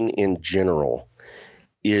decoying in general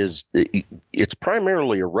it's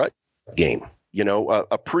primarily a rut game.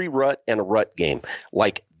 A pre-rut and a rut game.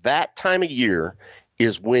 Like that time of year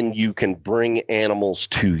is when you can bring animals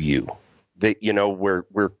to you that,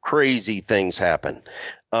 where crazy things happen.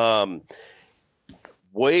 The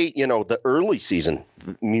early season,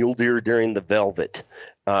 mule deer during the velvet,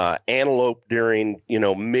 antelope during,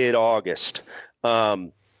 mid-August. A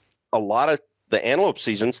lot of the antelope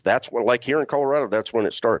seasons, that's when, like here in Colorado, that's when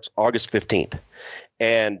it starts, August 15th.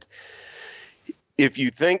 And if you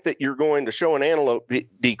think that you're going to show an antelope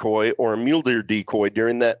decoy or a mule deer decoy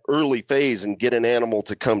during that early phase and get an animal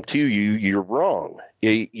to come to you, you're wrong.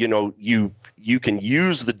 You can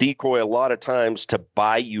use the decoy a lot of times to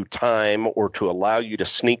buy you time, or to allow you to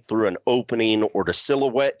sneak through an opening, or to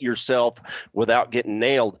silhouette yourself without getting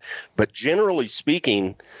nailed. But generally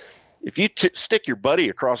speaking, if you stick your buddy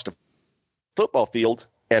across the football field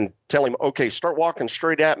and tell him, okay, start walking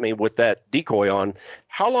straight at me with that decoy on,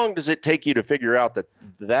 how long does it take you to figure out that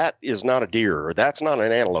that is not a deer or that's not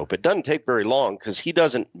an antelope? It doesn't take very long, because he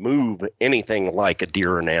doesn't move anything like a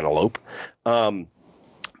deer or an antelope.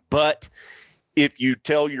 But if you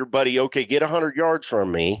tell your buddy, okay, get 100 yards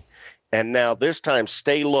from me, and now this time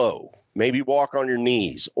stay low, maybe walk on your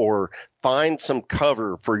knees, or find some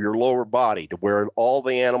cover for your lower body to where all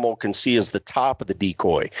the animal can see is the top of the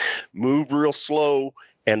decoy. Move real slow,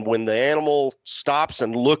 and when the animal stops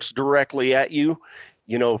and looks directly at you,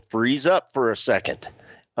 freeze up for a second.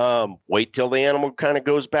 Wait till the animal kind of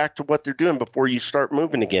goes back to what they're doing before you start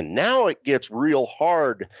moving again. Now it gets real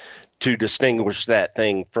hard to distinguish that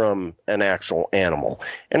thing from an actual animal.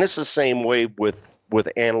 And it's the same way with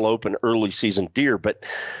antelope and early season deer. But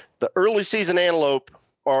the early season antelope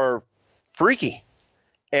are freaky.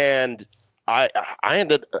 And I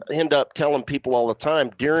end up telling people all the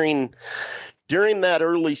time during that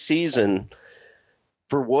early season,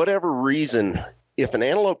 for whatever reason, if an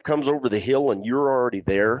antelope comes over the hill and you're already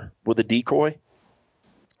there with a decoy,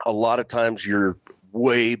 a lot of times you're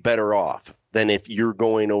way better off than if you're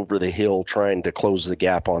going over the hill trying to close the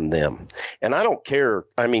gap on them. And I don't care.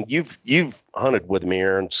 I mean, you've hunted with me,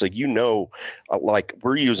 Aaron, so like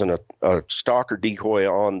we're using a stalker decoy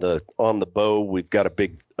on the bow. We've got a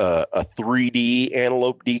big a 3D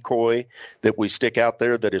antelope decoy that we stick out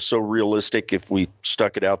there that is so realistic. If we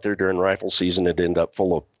stuck it out there during rifle season, it'd end up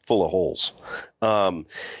full of holes.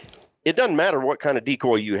 It doesn't matter what kind of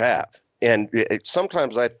decoy you have. And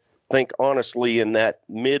sometimes I think, honestly, in that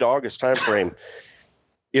mid-August time frame,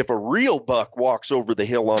 if a real buck walks over the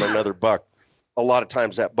hill on another buck, a lot of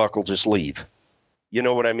times that buck will just leave. You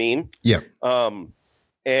know what I mean? Yeah.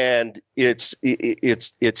 And it's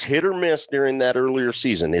hit or miss during that earlier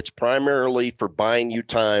season. It's primarily for buying you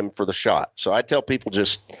time for the shot. So I tell people,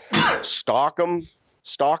 just stalk them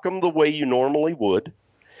the way you normally would.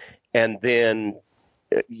 And then,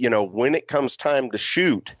 when it comes time to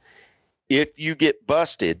shoot, if you get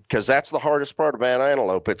busted, because that's the hardest part about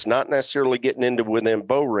antelope, it's not necessarily getting into within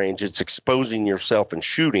bow range. It's exposing yourself and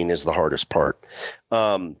shooting is the hardest part.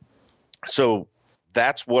 So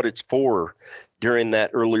that's what it's for during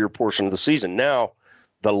that earlier portion of the season. Now,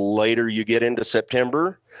 the later you get into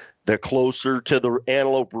September, the closer to the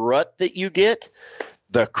antelope rut that you get,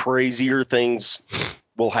 the crazier things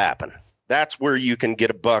will happen. That's where you can get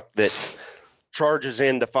a buck that charges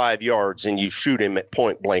into 5 yards and you shoot him at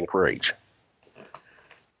point blank range.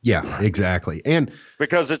 Yeah, exactly. And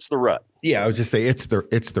because it's the rut. Yeah, I was just saying it's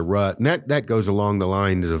the rut. And that goes along the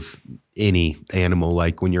lines of any animal.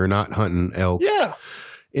 Like when you're not hunting elk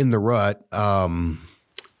in the rut, I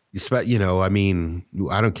mean,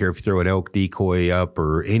 I don't care if you throw an elk decoy up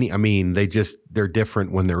or they're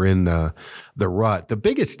different when they're in the rut. The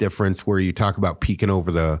biggest difference where you talk about peeking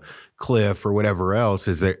over the cliff or whatever else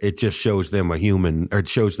is that it just shows them a human, or it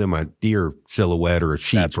shows them a deer silhouette or a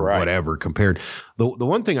sheep whatever compared. The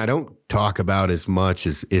one thing I don't talk about as much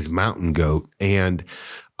is mountain goat. And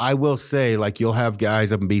I will say, like, you'll have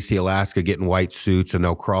guys up in BC, Alaska getting white suits and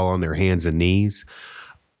they'll crawl on their hands and knees.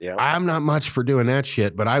 Yeah. I'm not much for doing that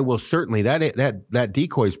shit, but I will certainly, that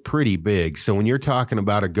decoy is pretty big. So when you're talking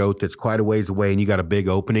about a goat that's quite a ways away and you got a big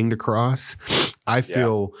opening to cross, I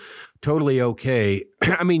feel totally okay.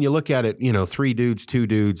 I mean, you look at it, 3 dudes, 2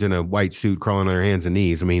 dudes in a white suit crawling on their hands and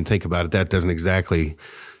knees. I mean, think about it. That doesn't exactly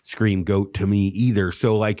scream goat to me either.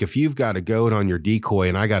 So like if you've got a goat on your decoy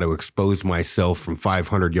and I got to expose myself from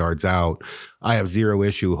 500 yards out, I have zero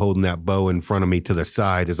issue holding that bow in front of me to the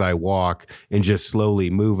side as I walk and just slowly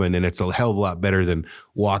moving. And it's a hell of a lot better than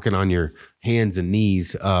walking on your hands and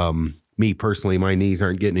knees. Me personally, my knees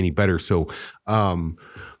aren't getting any better. So,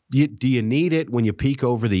 do you need it when you peek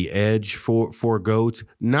over the edge for goats?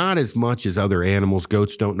 Not as much as other animals.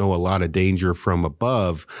 Goats don't know a lot of danger from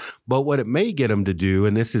above. But what it may get them to do,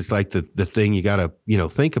 and this is like the thing you got to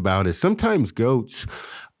think about, is sometimes goats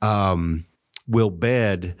will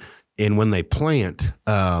bed, and when they plant,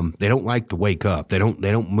 they don't like to wake up. They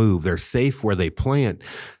don't move. They're safe where they plant.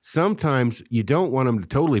 Sometimes you don't want them to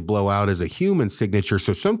totally blow out as a human signature.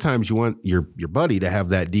 So sometimes you want your buddy to have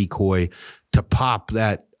that decoy to pop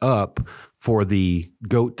that up for the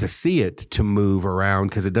goat to see it to move around,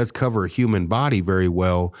 because it does cover a human body very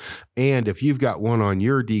well. And if you've got one on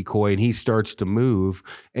your decoy and he starts to move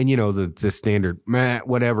and, the standard,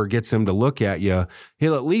 whatever gets him to look at you,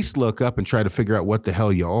 he'll at least look up and try to figure out what the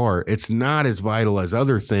hell you are. It's not as vital as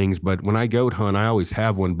other things, but when I goat hunt, I always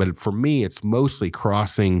have one. But for me, it's mostly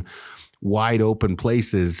crossing wide open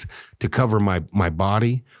places to cover my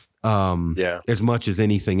body. As much as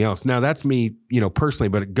anything else. Now that's me, personally,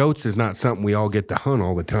 but goats is not something we all get to hunt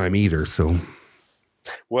all the time either. So,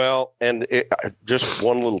 well, and just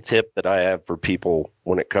one little tip that I have for people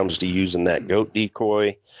when it comes to using that goat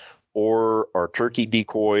decoy or our turkey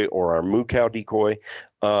decoy or our moo cow decoy.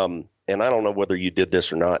 And I don't know whether you did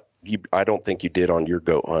this or not. I don't think you did on your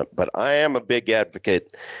goat hunt, but I am a big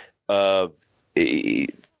advocate of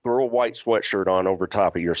throw a white sweatshirt on over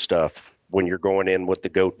top of your stuff when you're going in with the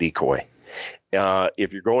goat decoy.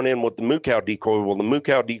 If you're going in with the moo cow decoy, well, the moo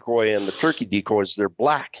cow decoy and the turkey decoys, they're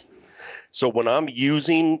black. So when I'm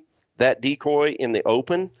using that decoy in the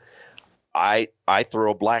open, I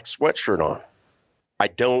throw a black sweatshirt on. I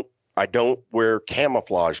don't wear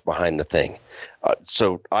camouflage behind the thing.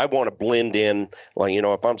 So I want to blend in, like,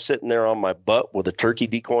 if I'm sitting there on my butt with a turkey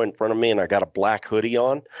decoy in front of me and I got a black hoodie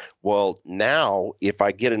on, well, now if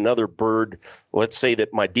I get another bird, let's say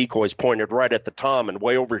that my decoy is pointed right at the tom and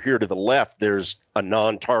way over here to the left, there's a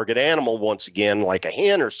non-target animal once again, like a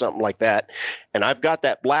hen or something like that. And I've got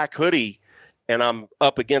that black hoodie and I'm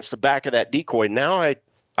up against the back of that decoy. Now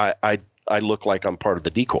I look like I'm part of the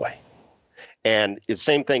decoy. And the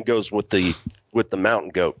same thing goes with the mountain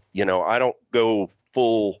goat. I don't go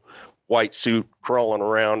full white suit crawling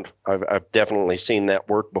around. I've definitely seen that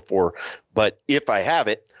work before. But if I have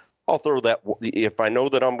it, I'll throw that. If I know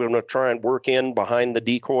that I'm going to try and work in behind the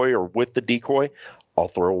decoy or with the decoy, I'll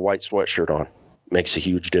throw a white sweatshirt on. makes a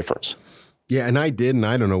huge difference. Yeah, and I didn't.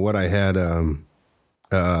 I don't know what I had.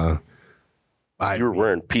 You were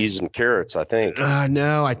wearing peas and carrots, I think.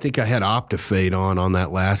 No, I think I had Optifade on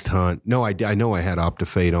that last hunt. No, I know I had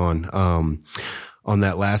Optifade on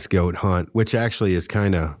that last goat hunt, which actually is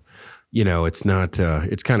kind of, it's not,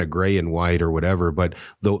 it's kind of gray and white or whatever. But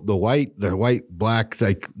the white, black,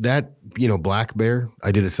 like that, black bear.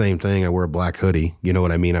 I did the same thing. I wear a black hoodie. You know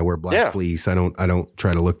what I mean? I wear black fleece. I don't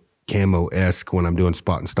try to look camo-esque when I'm doing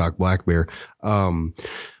spot and stock black bear.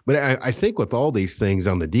 But I think with all these things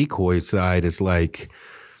on the decoy side, it's like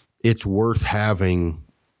it's worth having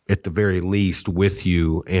at the very least with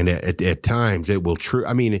you. And at times it will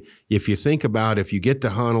I mean, if you think about if you get to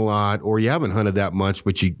hunt a lot or you haven't hunted that much,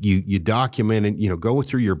 but you document and, go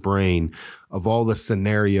through your brain of all the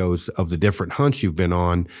scenarios of the different hunts you've been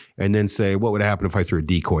on and then say, what would happen if I threw a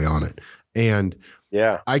decoy on it? And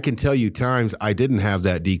I can tell you times I didn't have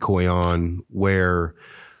that decoy on where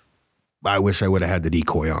I wish I would have had the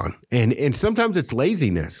decoy on. And sometimes it's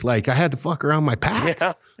laziness. Like I had to fuck around my pack,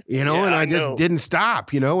 and I just didn't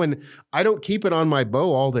stop, and I don't keep it on my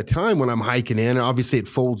bow all the time when I'm hiking in. And obviously it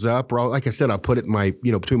folds up or like I said, I'll put it in my,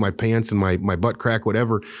 between my pants and my butt crack,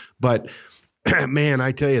 whatever. But man,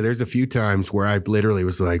 I tell you, there's a few times where I literally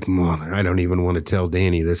was like, I don't even want to tell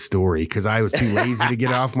Danny this story because I was too lazy to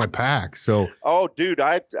get off my pack. So, oh, dude,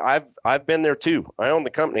 I've been there too. I own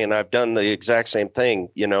the company and I've done the exact same thing.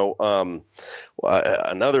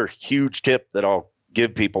 Another huge tip that I'll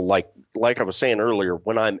give people, like I was saying earlier,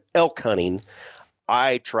 when I'm elk hunting,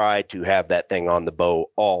 I try to have that thing on the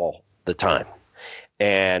bow all the time,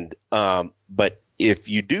 and but if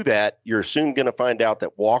you do that, you're soon going to find out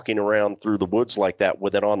that walking around through the woods like that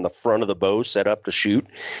with it on the front of the bow set up to shoot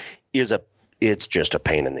it's just a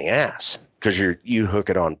pain in the ass because you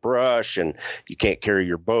hook it on brush and you can't carry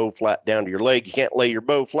your bow flat down to your leg. You can't lay your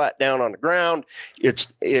bow flat down on the ground. It's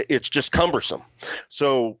just cumbersome.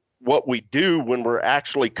 So what we do when we're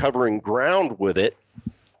actually covering ground with it,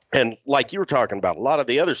 and like you were talking about, a lot of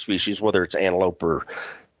the other species, whether it's antelope or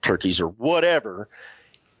turkeys or whatever,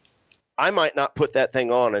 I might not put that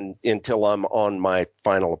thing on until I'm on my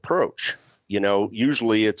final approach.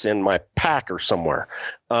 Usually it's in my pack or somewhere.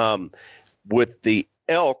 With the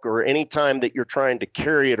elk or any time that you're trying to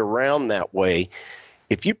carry it around that way,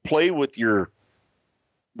 if you play with your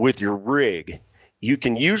rig, you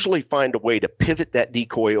can usually find a way to pivot that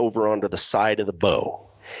decoy over onto the side of the bow.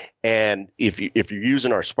 And if you're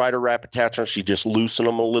using our spider wrap attachments, you just loosen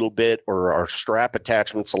them a little bit, or our strap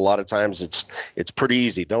attachments. A lot of times it's pretty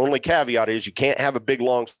easy. The only caveat is you can't have a big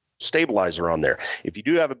long stabilizer on there. If you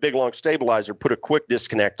do have a big long stabilizer, put a quick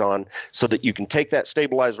disconnect on so that you can take that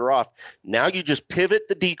stabilizer off. Now you just pivot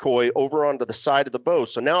the decoy over onto the side of the bow.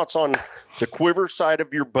 So now it's on the quiver side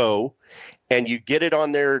of your bow, and you get it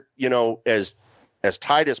on there, as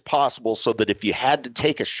tight as possible so that if you had to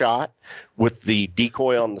take a shot with the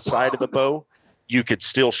decoy on the side of the bow, you could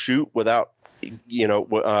still shoot without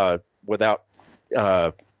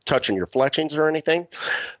touching your fletchings or anything.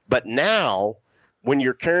 But now when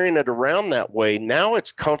you're carrying it around that way, now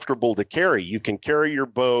it's comfortable to carry. You can carry your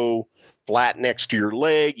bow flat next to your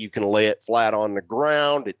leg. You can lay it flat on the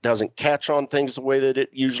ground. It doesn't catch on things the way that it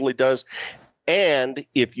usually does. And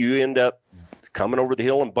if you end up coming over the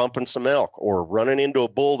hill and bumping some elk or running into a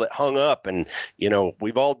bull that hung up, and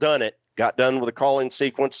we've all done it, got done with a calling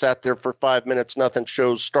sequence, sat there for 5 minutes, nothing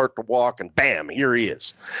shows, start to walk, and bam, here he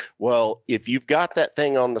is. Well, if you've got that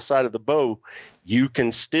thing on the side of the bow, you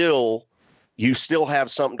still have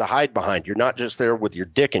something to hide behind. You're not just there with your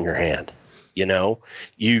dick in your hand.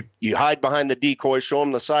 You hide behind the decoy, show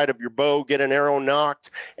them the side of your bow, get an arrow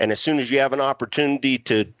knocked, and as soon as you have an opportunity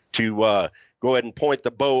to go ahead and point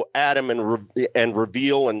the bow at him and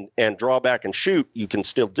reveal and draw back and shoot, you can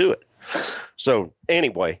still do it. So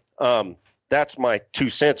anyway, that's my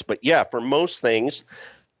 2 cents. But yeah, for most things,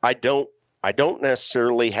 I don't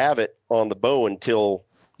necessarily have it on the bow until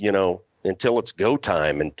it's go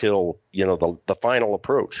time, until the final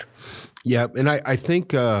approach. Yeah, and I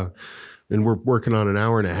think and we're working on an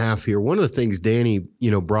hour and a half here. One of the things Danny,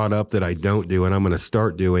 brought up that I don't do, and I'm going to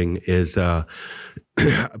start doing, is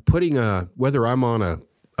putting whether I'm on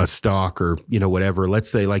a stalk or, whatever, let's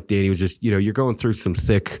say like Danny was just, you're going through some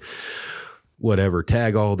thick, whatever,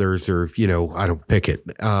 tag alders or, I don't pick it.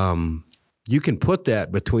 You can put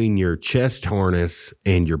that between your chest harness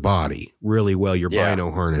and your body really well, your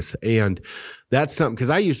bino harness. And that's something, because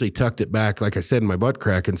I usually tucked it back, like I said, in my butt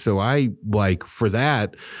crack. And so for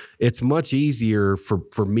that, it's much easier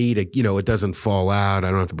for me to, it doesn't fall out. I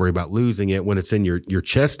don't have to worry about losing it when it's in your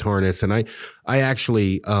chest harness. And I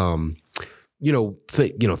actually,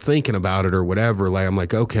 thinking about it or whatever, like I'm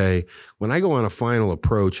like, okay, when I go on a final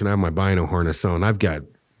approach and I have my bino harness on, I've got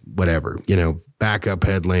whatever, backup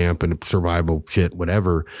headlamp and survival shit,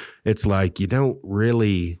 whatever. It's like, you don't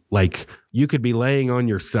really, like, you could be laying on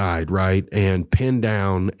your side, right? And pin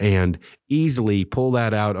down and easily pull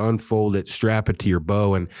that out, unfold it, strap it to your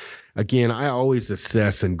bow. And again, I always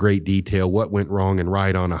assess in great detail what went wrong and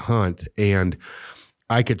right on a hunt. And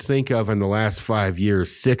I could think of in the last 5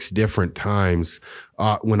 years, 6 different times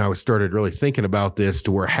when I started really thinking about this,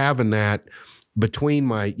 to where having that between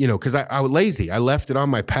my, because I was lazy. I left it on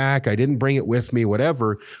my pack. I didn't bring it with me,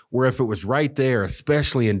 whatever, where if it was right there,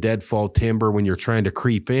 especially in deadfall timber, when you're trying to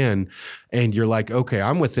creep in and you're like, okay,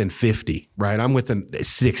 I'm within 50, right? I'm within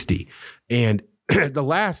 60. And the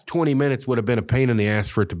last 20 minutes would have been a pain in the ass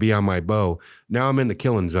for it to be on my bow. Now I'm in the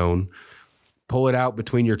killing zone. Pull it out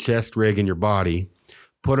between your chest rig and your body.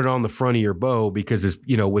 Put it on the front of your bow, because it's,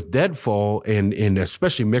 with deadfall and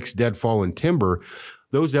especially mixed deadfall and timber,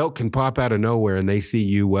 those elk can pop out of nowhere and they see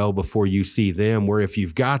you well before you see them. Where if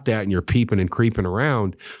you've got that and you're peeping and creeping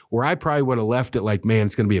around, where I probably would have left it like, man,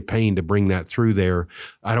 it's going to be a pain to bring that through there.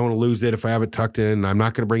 I don't want to lose it if I have it tucked in. I'm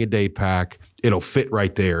not going to bring a day pack. It'll fit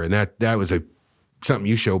right there. And that was something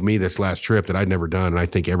you showed me this last trip that I'd never done. And I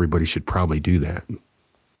think everybody should probably do that.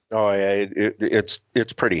 Oh yeah. It's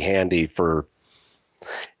pretty handy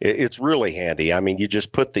it's really handy. I mean, you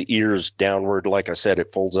just put the ears downward. Like I said,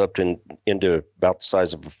 it folds up into about the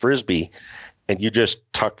size of a Frisbee, and you just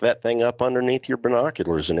tuck that thing up underneath your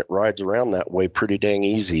binoculars, and it rides around that way pretty dang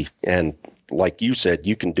easy. And like you said,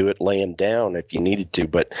 you can do it laying down if you needed to.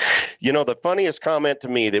 But, the funniest comment to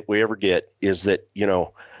me that we ever get is that,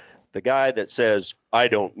 the guy that says, I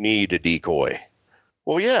don't need a decoy.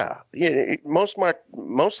 Well, yeah, most of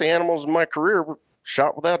the animals in my career were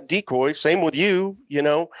shot without a decoy. Same with you,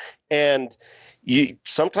 and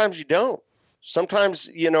sometimes you don't. Sometimes,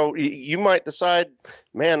 you might decide,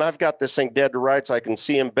 man, I've got this thing dead to rights. I can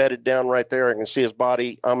see him bedded down right there. I can see his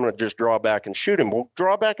body. I'm going to just draw back and shoot him. Well,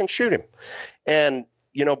 draw back and shoot him. And,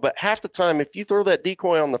 but half the time, if you throw that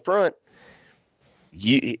decoy on the front,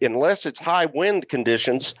 unless it's high wind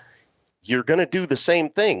conditions, you're going to do the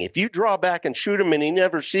same thing. If you draw back and shoot him and he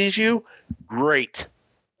never sees you, great.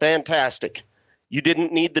 Fantastic. You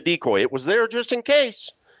didn't need the decoy. It was there just in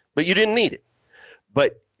case, but you didn't need it.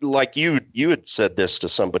 But like you had said this to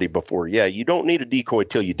somebody before. Yeah, you don't need a decoy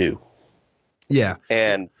till you do. Yeah.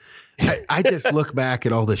 And I just look back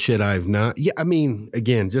at all the shit I've not. Yeah, I mean,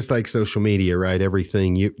 again, just like social media, right?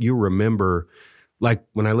 Everything you remember, like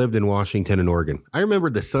when I lived in Washington and Oregon, I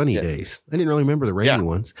remembered the sunny days. I didn't really remember the rainy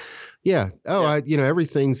ones. Yeah. Oh, yeah.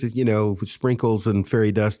 Everything's, sprinkles and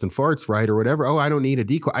fairy dust and farts, right? Or whatever. Oh, I don't need a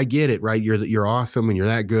decoy. I get it, right? You're awesome and you're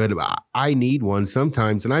that good. I need one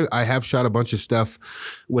sometimes. And I have shot a bunch of stuff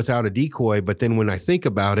without a decoy. But then when I think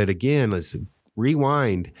about it again, let's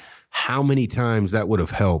rewind how many times that would have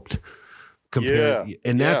helped.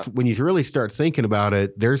 And that's when you really start thinking about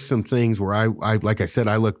it. There's some things where I like I said,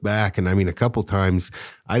 I look back and I mean, a couple times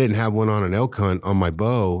I didn't have one on an elk hunt on my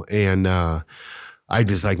bow. And, I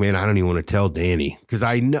just like, man, I don't even want to tell Danny, because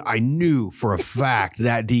I knew for a fact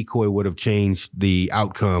that decoy would have changed the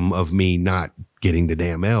outcome of me not getting the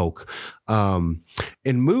damn elk. And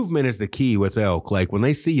movement is the key with elk. Like when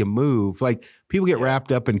they see you move, like people get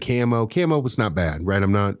wrapped up in camo. Camo was not bad, right?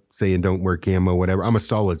 I'm not saying don't wear camo, whatever. I'm a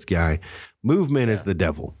solids guy. Movement is the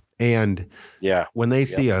devil. And when they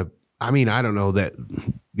see I don't know that.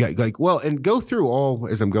 And go through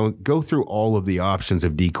all of the options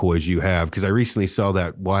of decoys you have, because I recently saw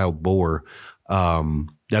that wild boar.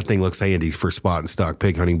 That thing looks handy for spot and stock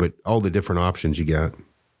pig hunting, but all the different options you got.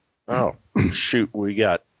 Oh, shoot. We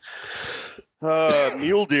got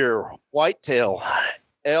mule deer, whitetail,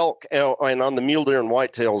 elk, and on the mule deer and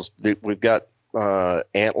whitetails, we've got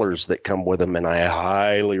antlers that come with them, and I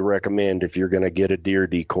highly recommend, if you're going to get a deer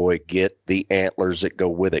decoy, get the antlers that go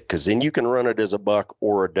with it, because then you can run it as a buck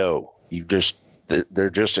or a doe. They're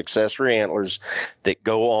just accessory antlers that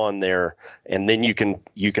go on there, and then you can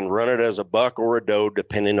run it as a buck or a doe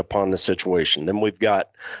depending upon the situation. Then we've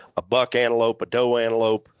got a buck antelope, a doe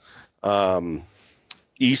antelope,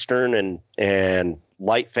 eastern and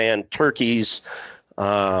light fan turkeys,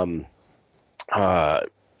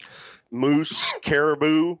 moose,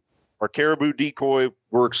 caribou. Our caribou decoy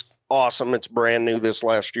works awesome. It's brand new this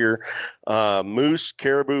last year. Moose,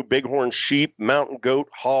 caribou, bighorn sheep, mountain goat,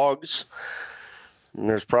 hogs. And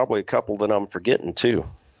there's probably a couple that I'm forgetting too.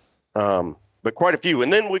 But quite a few.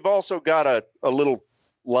 And then we've also got a little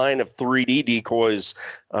line of 3D decoys,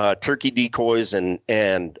 turkey decoys, and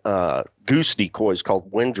goose decoys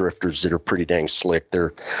called wind drifters that are pretty dang slick.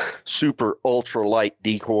 They're super ultra light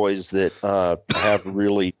decoys that have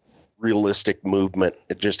really realistic movement.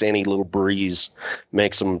 Just any little breeze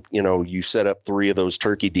makes them, you set up 3 of those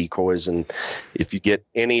turkey decoys, and if you get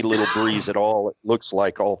any little breeze at all, it looks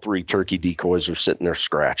like all 3 turkey decoys are sitting there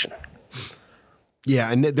scratching.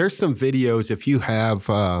 Yeah, and there's some videos. If you have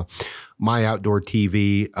My Outdoor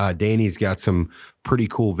TV, Danny's got some pretty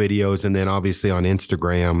cool videos, and then obviously on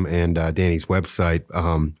Instagram and Danny's website.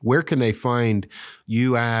 Where can they find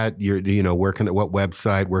you at? What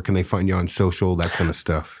website? Where can they find you on social? That kind of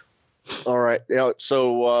stuff. All right.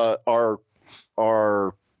 So our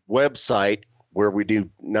website, where we do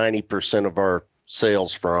 90% of our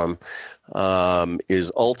sales from,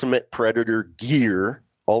 is Ultimate Predator Gear,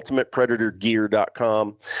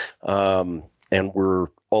 ultimatepredatorgear.com. And we're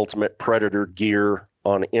Ultimate Predator Gear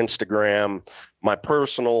on Instagram. My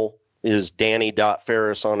personal is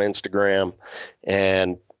Danny.Farris on Instagram.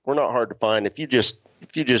 And we're not hard to find. If you just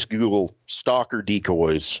Google stalker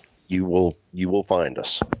decoys, you will find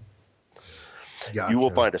us. Gotcha. You will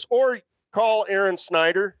find us. Or call Aaron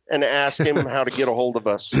Snyder and ask him how to get a hold of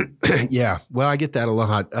us. Yeah. Well, I get that a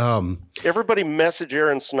lot. Everybody message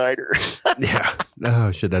Aaron Snyder. Yeah.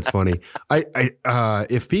 Oh shit. That's funny.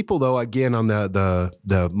 If people though, again, on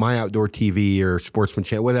the My Outdoor TV or Sportsman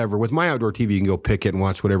Channel, whatever, with My Outdoor TV, you can go pick it and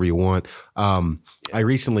watch whatever you want. I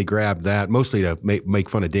recently grabbed that mostly to make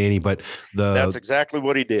fun of Danny, but that's exactly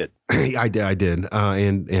what he did. I did.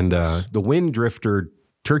 And the wind drifter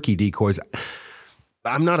turkey decoys,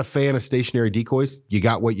 I'm not a fan of stationary decoys. You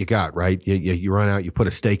got what you got, right? You run out, you put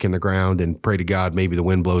a stake in the ground and pray to God maybe the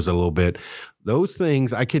wind blows it a little bit. Those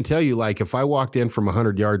things, I can tell you, like if I walked in from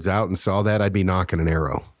 100 yards out and saw that, I'd be knocking an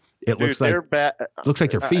arrow. It looks like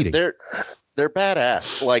they're feeding. They're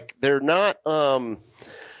badass. Like they're not a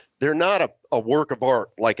work of art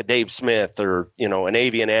like a Dave Smith or an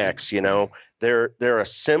Avian X. They're a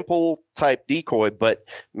simple type decoy, but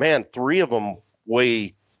man, 3 of them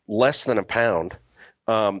weigh less than a pound.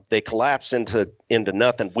 They collapse into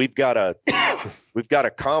nothing. We've got a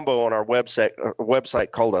combo on our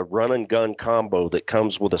website called a run and gun combo that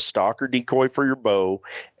comes with a stalker decoy for your bow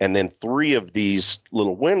and then 3 of these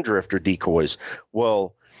little wind drifter decoys.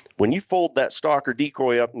 Well, when you fold that stalker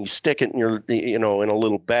decoy up and you stick it in your in a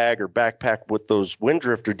little bag or backpack with those wind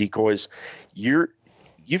drifter decoys,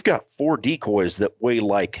 you've got 4 decoys that weigh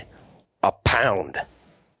like a pound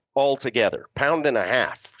altogether, 1.5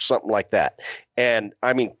 pounds, something like that. And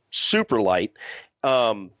I mean, super light.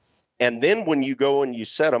 And then when you go and you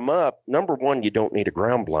set them up, number one, you don't need a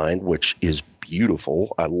ground blind, which is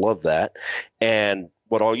beautiful. I love that. And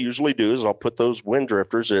what I'll usually do is I'll put those wind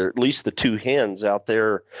drifters, or at least the 2 hens, out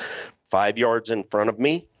there 5 yards in front of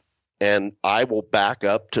me. And I will back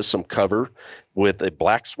up to some cover with a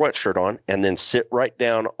black sweatshirt on and then sit right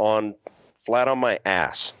down flat on my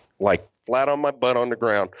ass, like flat on my butt on the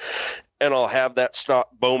ground, and I'll have that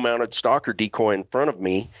bow-mounted stalker decoy in front of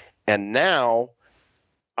me, and now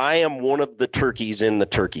I am one of the turkeys in the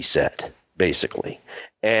turkey set, basically.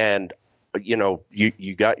 And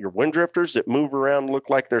you got your wind drifters that move around, look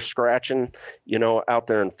like they're scratching, out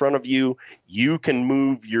there in front of you. You can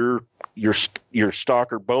move your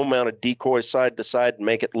stalker bow-mounted decoy side to side and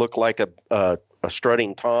make it look like a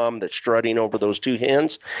strutting tom that's strutting over those 2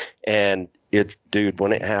 hens, and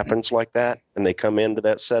when it happens like that and they come into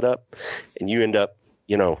that setup and you end up,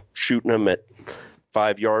 shooting them at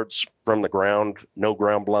 5 yards from the ground, no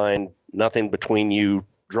ground blind, nothing between you,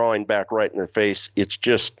 drawing back right in their face. It's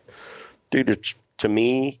just, to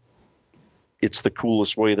me, it's the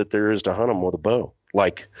coolest way that there is to hunt them with a bow.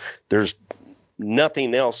 Like there's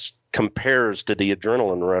nothing else compares to the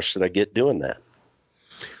adrenaline rush that I get doing that.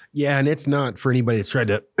 Yeah, and it's not, for anybody that's tried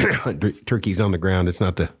to hunt turkeys on the ground, it's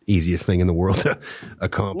not the easiest thing in the world to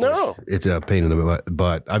accomplish. No. It's a pain in the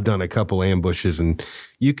butt. I've done a couple ambushes and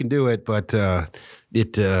you can do it, but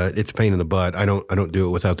it's a pain in the butt. I don't do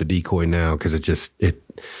it without the decoy now because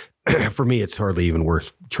for me, it's hardly even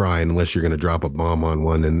worth trying unless you're going to drop a bomb on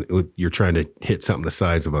one and you're trying to hit something the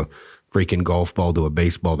size of a freaking golf ball to a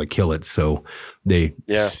baseball to kill it. So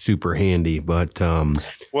super handy, but,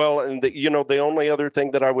 well, and the only other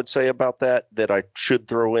thing that I would say about that I should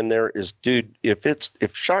throw in there is, dude,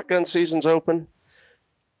 if shotgun season's open,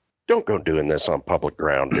 don't go doing this on public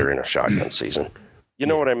ground during a shotgun season. You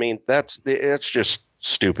know what I mean? It's just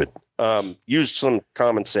stupid. Use some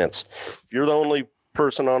common sense. If you're the only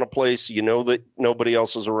person on a place, that nobody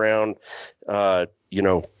else is around,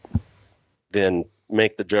 then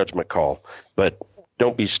make the judgment call, but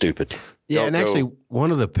don't be stupid. Yeah, and actually,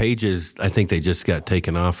 one of the pages, I think they just got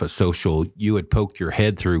taken off of social. You had poked your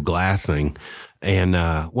head through glassing, and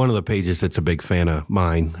one of the pages that's a big fan of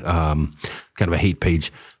mine, kind of a hate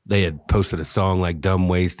page, they had posted a song like "Dumb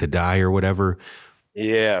Ways to Die" or whatever.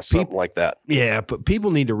 Yeah, something like that. Yeah, but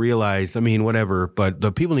people need to realize, I mean, whatever, but the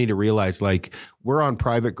people need to realize, like, we're on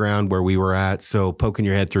private ground where we were at, so poking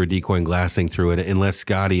your head through a decoy and glassing through it, unless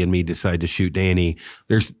Scotty and me decide to shoot Danny,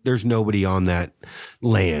 there's nobody on that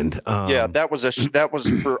land. Yeah, that was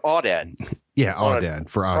for Aoudad. Yeah, Aoudad,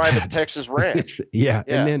 for Aoudad. Private Texas ranch. Yeah.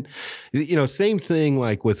 And then, same thing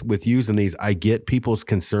like with using these, I get people's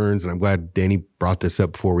concerns, and I'm glad Danny brought this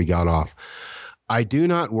up before we got off. I do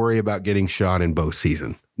not worry about getting shot in bow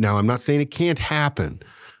season. Now, I'm not saying it can't happen,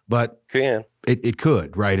 but it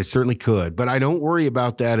could, right? It certainly could. But I don't worry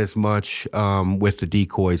about that as much with the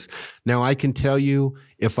decoys. Now, I can tell you,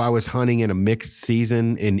 if I was hunting in a mixed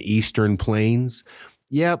season in Eastern Plains,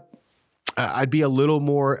 yep, I'd be a little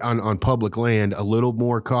more on public land, a little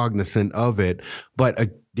more cognizant of it. But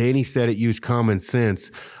Danny said it used common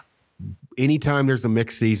sense. Anytime there's a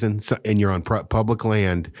mixed season and you're on public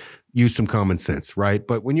land, use some common sense, right?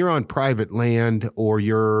 But when you're on private land or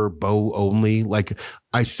you're bow only, like,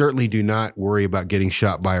 I certainly do not worry about getting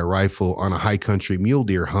shot by a rifle on a high country mule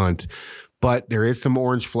deer hunt. But there is some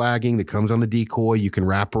orange flagging that comes on the decoy. You can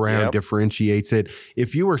wrap around, differentiates it.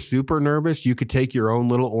 If you were super nervous, you could take your own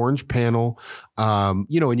little orange panel, and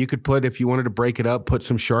you could put, if you wanted to break it up, put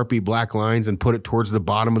some Sharpie black lines and put it towards the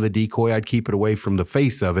bottom of the decoy. I'd keep it away from the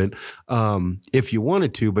face of it if you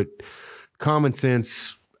wanted to. But common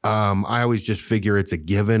sense, I always just figure it's a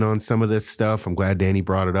given on some of this stuff. I'm glad Danny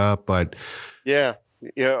brought it up, but I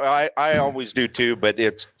always do too, but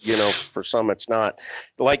it's, for some it's not.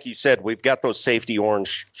 Like you said, we've got those safety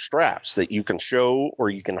orange straps that you can show or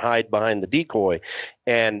you can hide behind the decoy.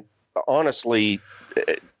 And honestly,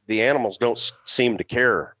 the animals don't seem to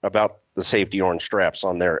care about the safety orange straps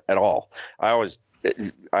on there at all.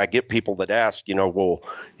 I get people that ask, well,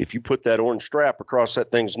 if you put that orange strap across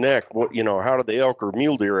that thing's neck, how do the elk or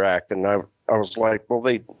mule deer act? And I was like, well,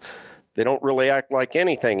 they don't really act like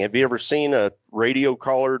anything. Have you ever seen a radio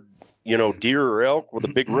collared, deer or elk with a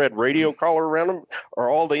big red radio collar around them?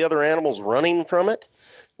 Are all the other animals running from it?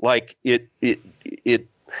 Like it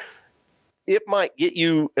might get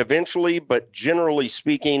you eventually, but generally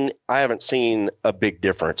speaking, I haven't seen a big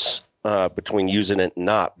difference between using it and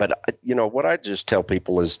not. But what I just tell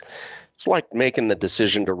people is, it's like making the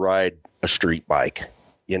decision to ride a street bike.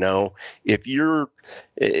 If you're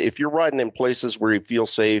riding in places where you feel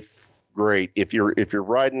safe, great. If you're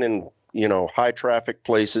riding in high traffic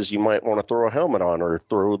places, you might want to throw a helmet on or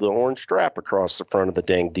throw the orange strap across the front of the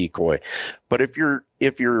dang decoy. But if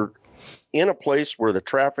you're in a place where the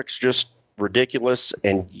traffic's just ridiculous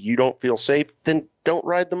and you don't feel safe, then don't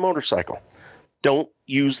ride the motorcycle. Don't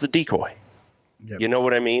use the decoy. Yep. You know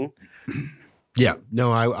what I mean? Yeah,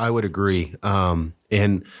 no, I would agree.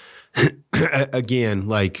 And again,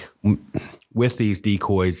 like with these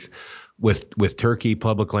decoys, with turkey,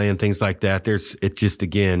 public land, things like that, it's just,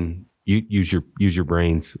 again, you use your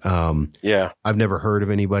brains. I've never heard of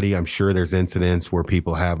anybody. I'm sure there's incidents where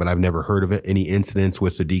people have, but I've never heard of any incidents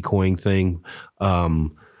with the decoying thing.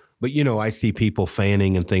 But I see people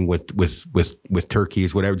fanning and thing with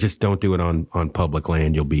turkeys, whatever. Just don't do it on public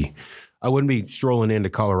land. I wouldn't be strolling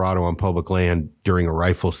into Colorado on public land during a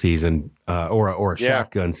rifle season or a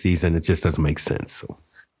shotgun season. It just doesn't make sense. So.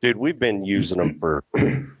 Dude, we've been using them for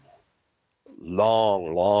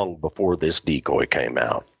long before this decoy came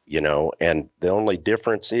out. And the only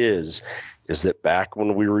difference is that back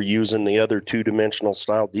when we were using the other 2-dimensional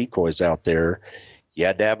style decoys out there, you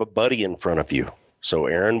had to have a buddy in front of you. So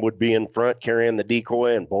Aaron would be in front carrying the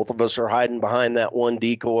decoy, and both of us are hiding behind that one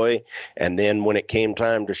decoy. And then when it came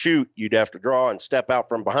time to shoot, you'd have to draw and step out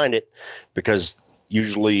from behind it, because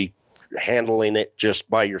usually handling it just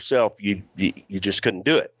by yourself, you just couldn't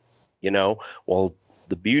do it. Well,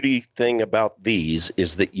 the beauty thing about these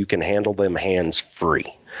is that you can handle them hands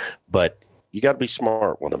free, but you got to be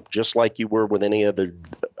smart with them, just like you were with any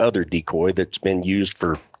other decoy that's been used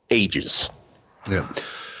for ages. Yeah.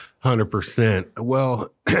 100%.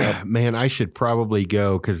 Well, man, I should probably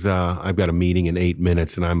go because I've got a meeting in 8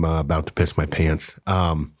 minutes and I'm about to piss my pants.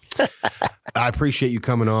 I appreciate you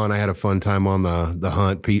coming on. I had a fun time on the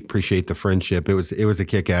hunt. Pete, appreciate the friendship. It was a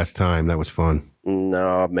kick-ass time. That was fun.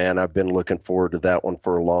 No, man, I've been looking forward to that one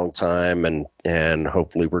for a long time, and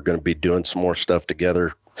hopefully we're going to be doing some more stuff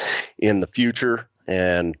together in the future.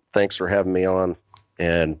 And thanks for having me on,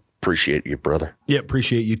 and appreciate you, brother. Yeah,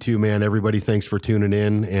 appreciate you too, man. Everybody, thanks for tuning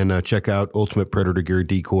in, and check out Ultimate Predator Gear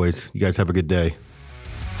Decoys. You guys have a good day.